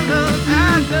said I love you. I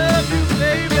love you,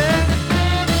 baby.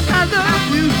 I love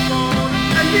you.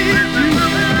 I need you.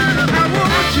 I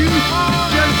want you.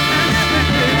 Just ask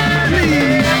me.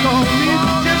 Please call me.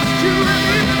 Just choose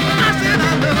me. I said I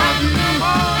love you.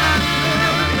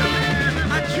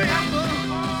 I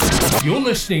tremble. You're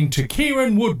listening to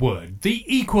Keiron Woodward, the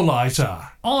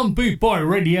Equaliser, on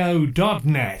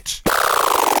bootboyradio.net.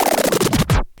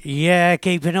 Yeah,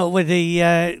 keeping up with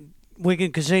the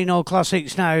Wigan Casino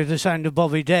classics now, the sound of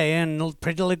Bobby Day and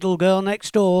Pretty Little Girl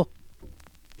Next Door.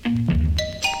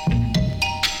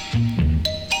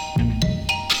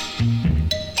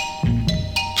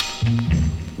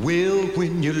 Well,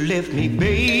 when you left me,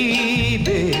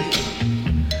 baby,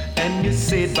 and you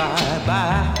said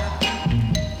bye-bye,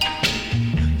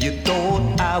 you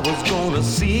thought I was gonna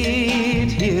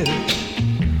sit here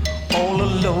all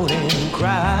alone and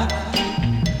cry.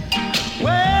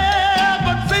 Well,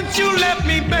 but since you left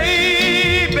me,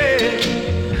 baby,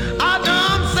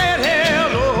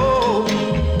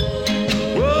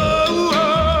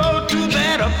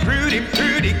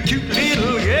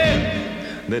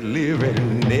 that live right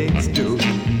next door.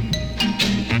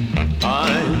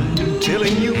 I'm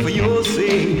telling you for your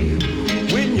sake,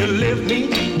 when you left me,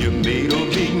 you made a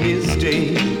big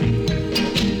mistake.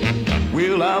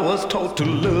 Well, I was taught to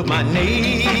love my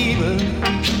neighbor,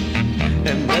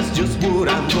 and that's just what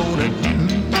I'm gonna do.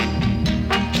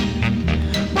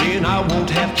 Then I won't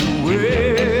have to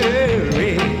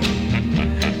worry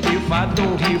if I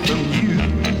don't hear from you.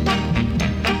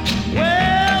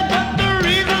 Well, but the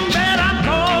reason that I'm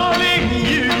calling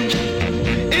you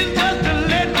is just to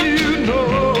let you know,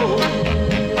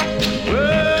 oh,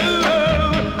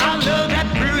 I love that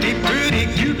pretty, pretty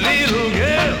cute little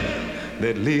girl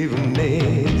that lives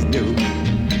next door.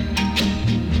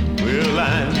 Well,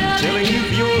 I'm telling you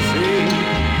for your sake,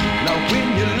 now when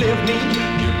you left me,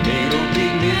 you made a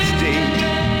big mistake.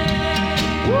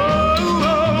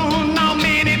 Whoa, now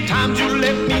many times you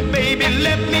left me, baby,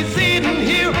 left me sitting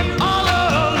here all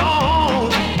alone.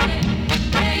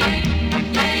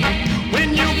 When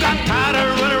you got tired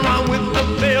of running around with the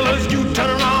fellas, you turn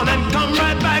around and come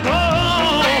right back home.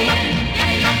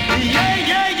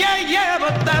 Yeah,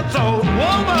 but that's all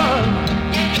over.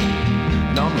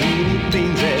 Now many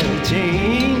things have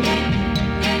changed.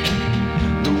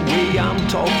 The way I'm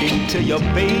talking to you,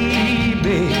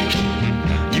 baby,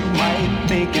 you might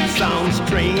think it sounds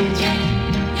strange.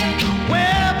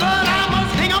 Well, but I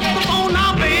must hang up the phone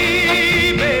now,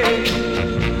 baby,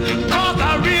 'cause I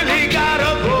really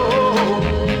gotta go.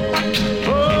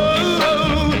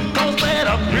 Oh, 'cause that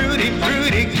a pretty,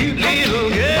 pretty cute little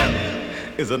girl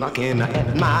is a knocking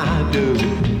at my door.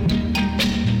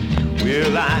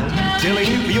 Well, I'm telling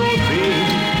you for your sake,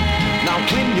 now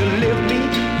when you left me,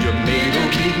 you made a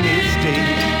big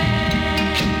mistake.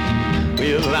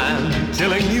 Well, I'm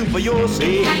telling you for your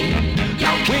sake,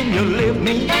 now when you left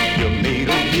me, you made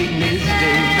a big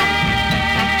mistake.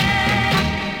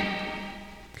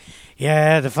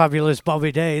 Yeah, the fabulous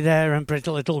Bobby Day there and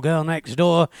Pretty Little Girl Next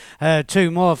Door.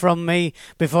 Two more from me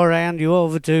before I hand you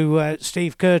over to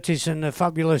Steve Curtis and the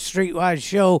fabulous Streetwise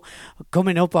show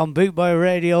coming up on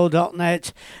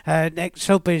bootboyradio.net. Next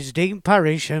up is Dean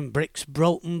Parrish and Bricks,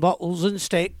 Broken Bottles and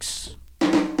Sticks.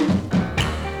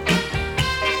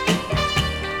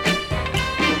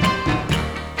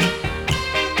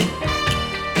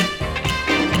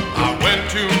 I went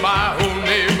to my old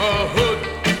neighborhood,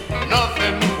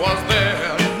 nothing was there.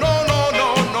 No, no,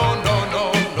 no, no, no,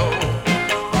 no, no.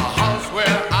 The house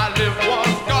where I lived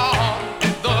was gone,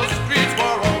 the streets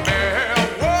were all bare.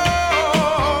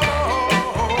 Whoa,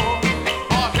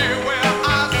 here where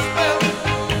I spent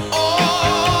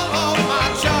all of my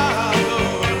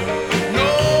childhood.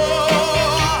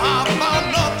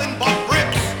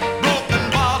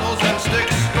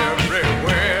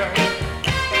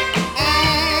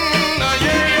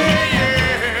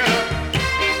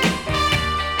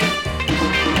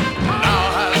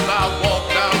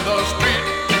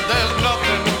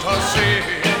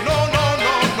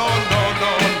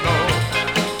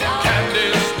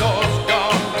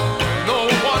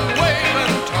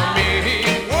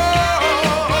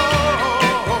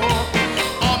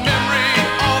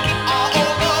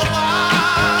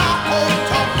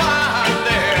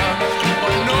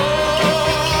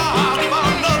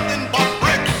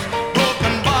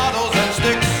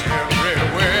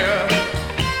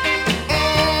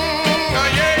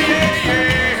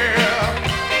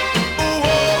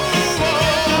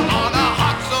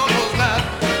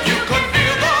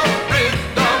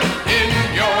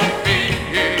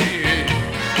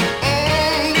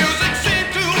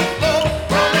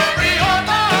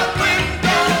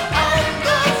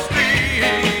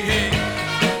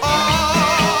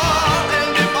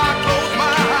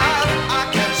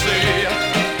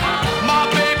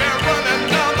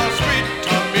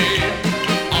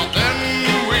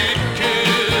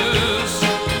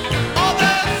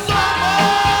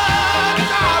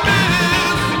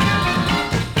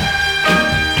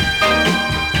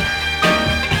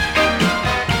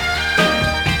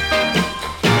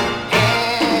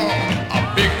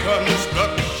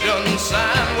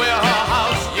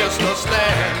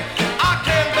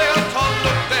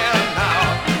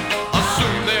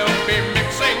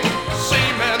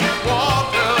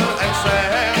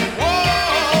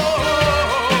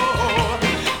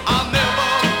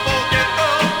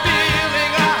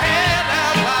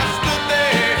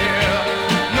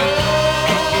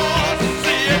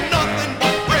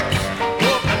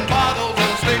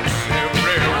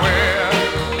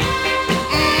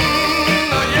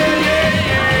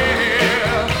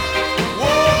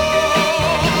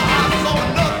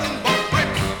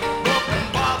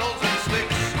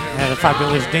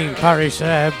 Fabulous Dean Parris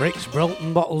there. Bricks,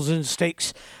 broken bottles and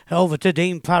sticks. Over to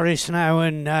Dean Parris now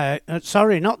and,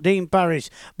 sorry, not Dean Parris,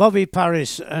 Bobby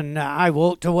Parris and I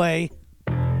Walked Away.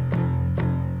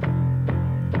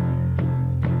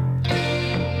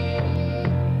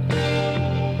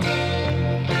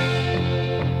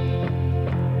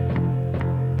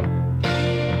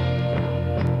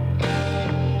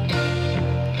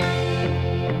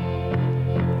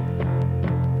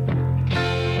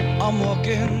 I'm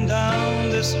walking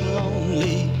down this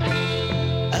lonely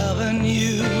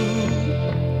avenue.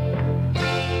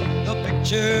 The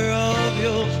picture of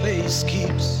your face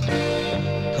keeps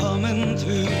coming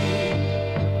through.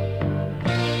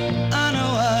 I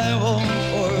know I won't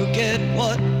forget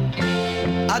what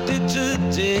I did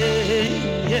today.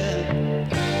 Yeah.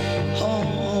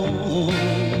 Oh,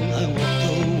 I walked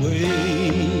away.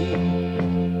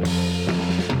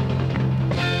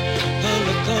 The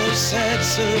look of sad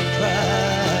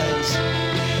surprise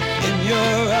in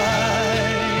your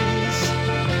eyes,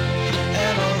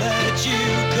 and all that you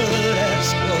could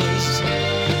ask was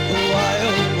why,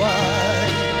 oh why.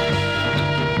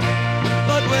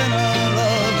 But when our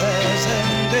love has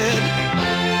ended,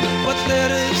 what's there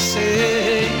to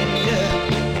say? Yeah.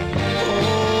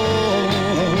 Oh,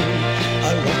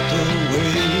 I walked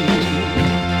away.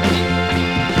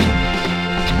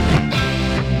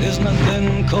 There's nothing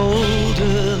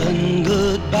colder than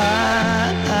goodbye.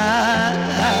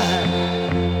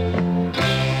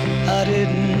 I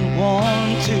didn't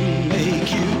want to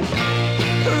make you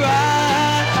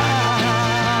cry.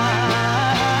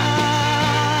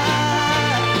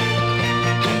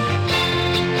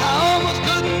 I almost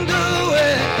couldn't do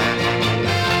it.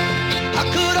 How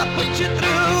could I put you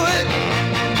through it?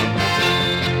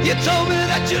 You told me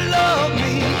that you loved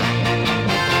me.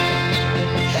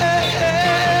 Hey,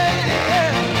 hey, hey.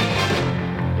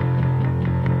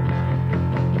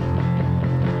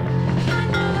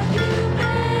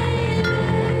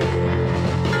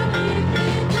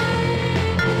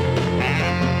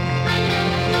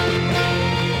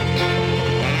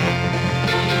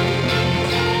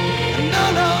 No,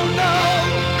 no, no.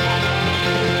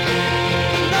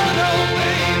 No, no,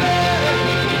 baby.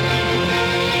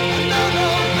 No, no,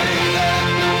 baby.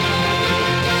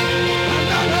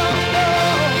 No, no, no.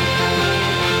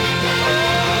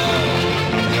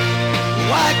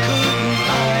 Why couldn't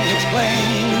I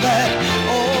explain that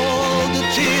all the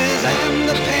tears and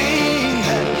the pain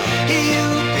that you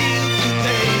feel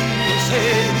today will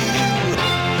save you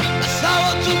a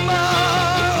sorrow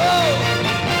tomorrow?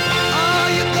 Are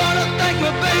you gonna thank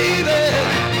me, baby?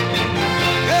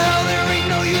 Girl, there ain't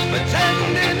no use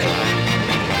pretending.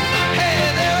 Hey,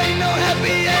 there ain't no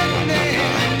happy ending.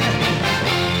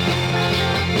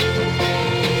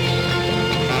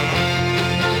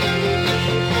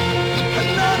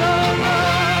 No, no, no.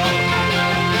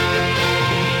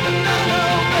 No, no,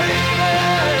 baby.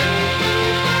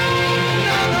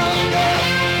 No, no, girl.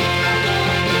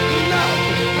 No,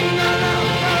 no, no,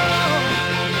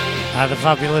 no. The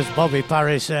fabulous Bobby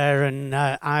Parris there and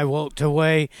I Walked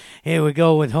Away. Here we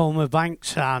go with Homer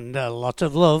Banks and A Lot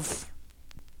of Love.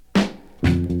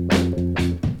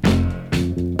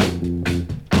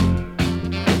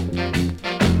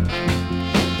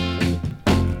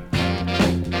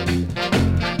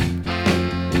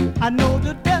 I know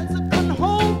the desert can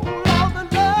hold all the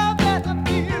love that I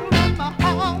feel in my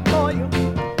heart for you.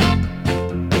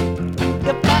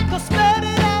 If I could spread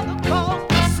it out across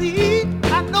the sea,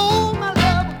 I know my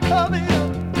love would cover you.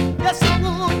 Yes, it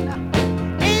would. Now,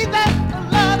 ain't that a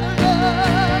lot of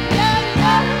love? Yeah,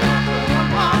 yeah.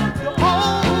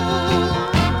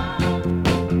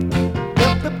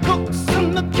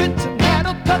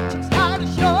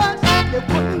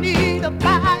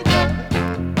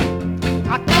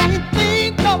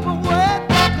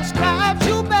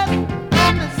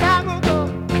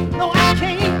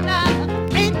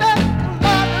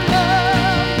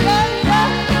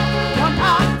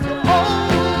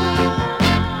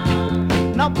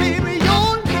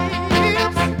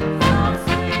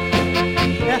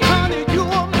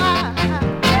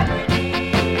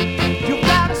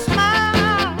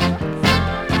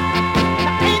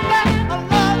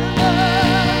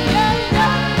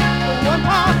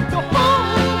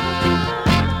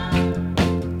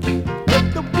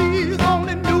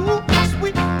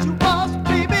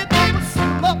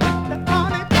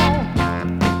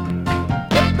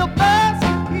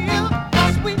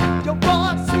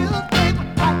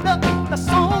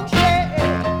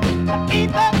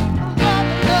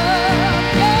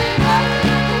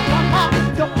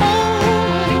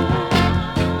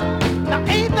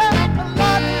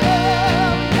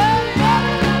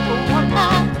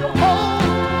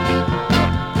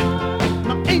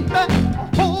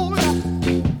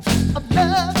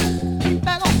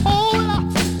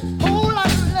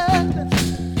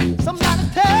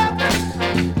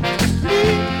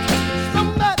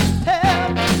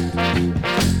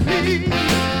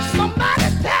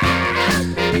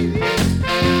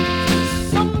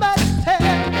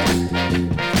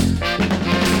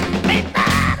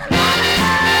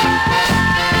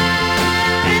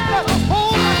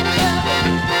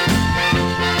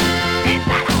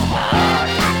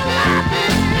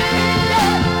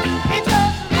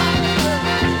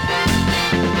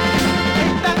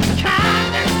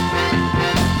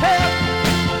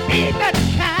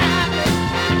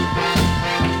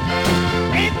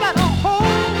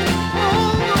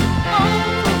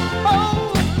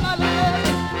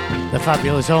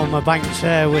 Fabulous Homer Banks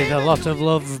there with A Lot of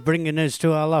Love, bringing us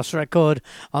to our last record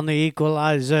on the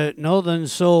Equaliser Northern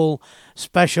Soul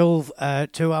special,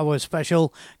 2 hour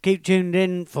special. Keep tuned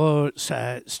in for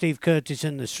Steve Curtis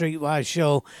and the Streetwise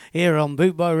Show here on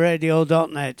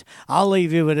bootboyradio.net. I'll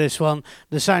leave you with this one,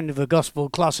 the sound of the gospel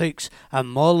classics and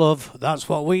more love. That's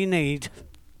what we need.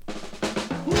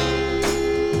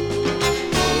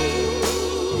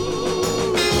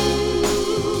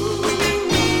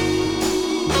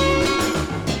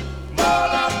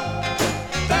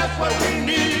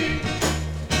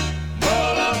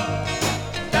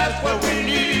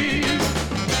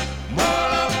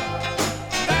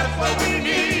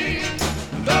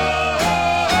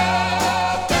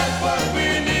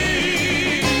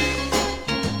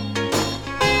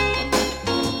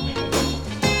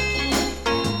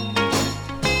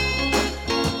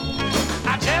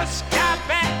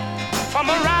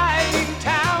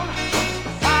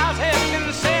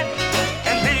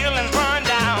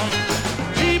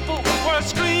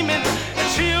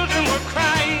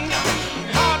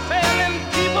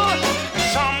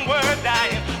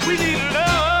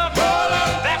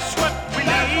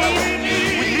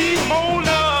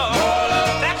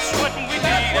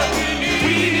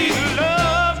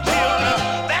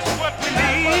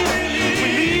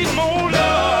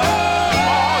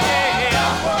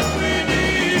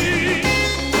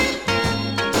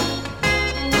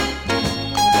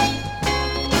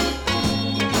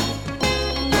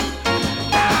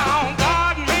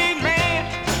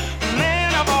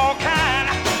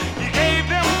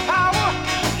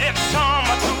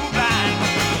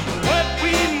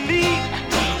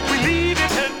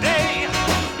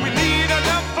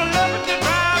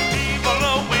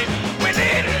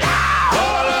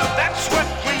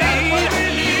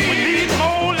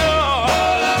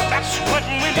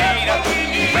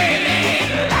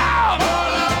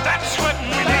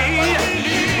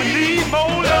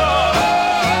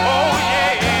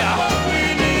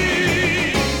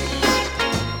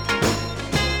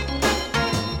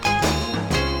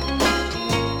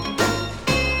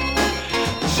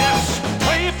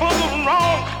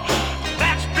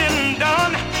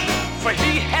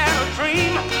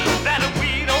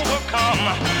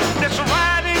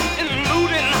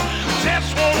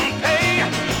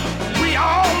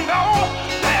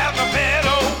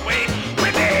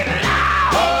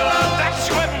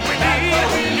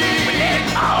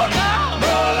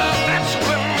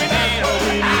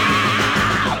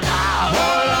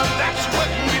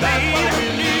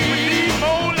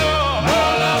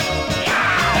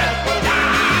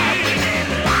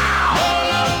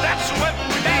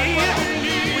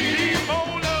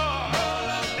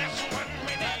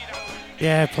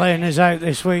 Yeah, playing us out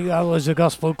this week, that was the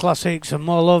gospel classics and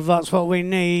more love, that's what we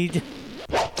need.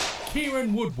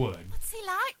 Keiron Woodward. What's he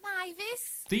like,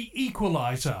 Mavis? The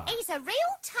Equaliser. He's a real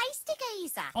tasty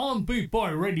geezer. On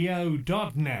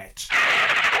bootboyradio.net.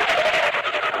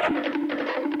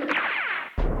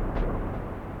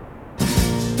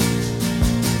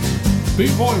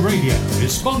 Bootboy Radio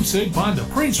is sponsored by the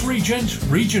Prince Regent,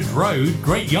 Regent Road,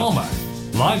 Great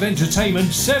Yarmouth. Live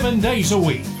entertainment 7 days a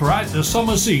week throughout the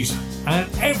summer season and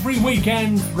every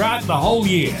weekend throughout the whole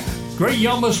year. Great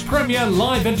Yarmouth's premier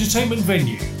live entertainment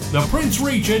venue, the Prince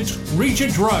Regent,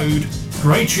 Regent Road,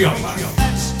 Great Yarmouth.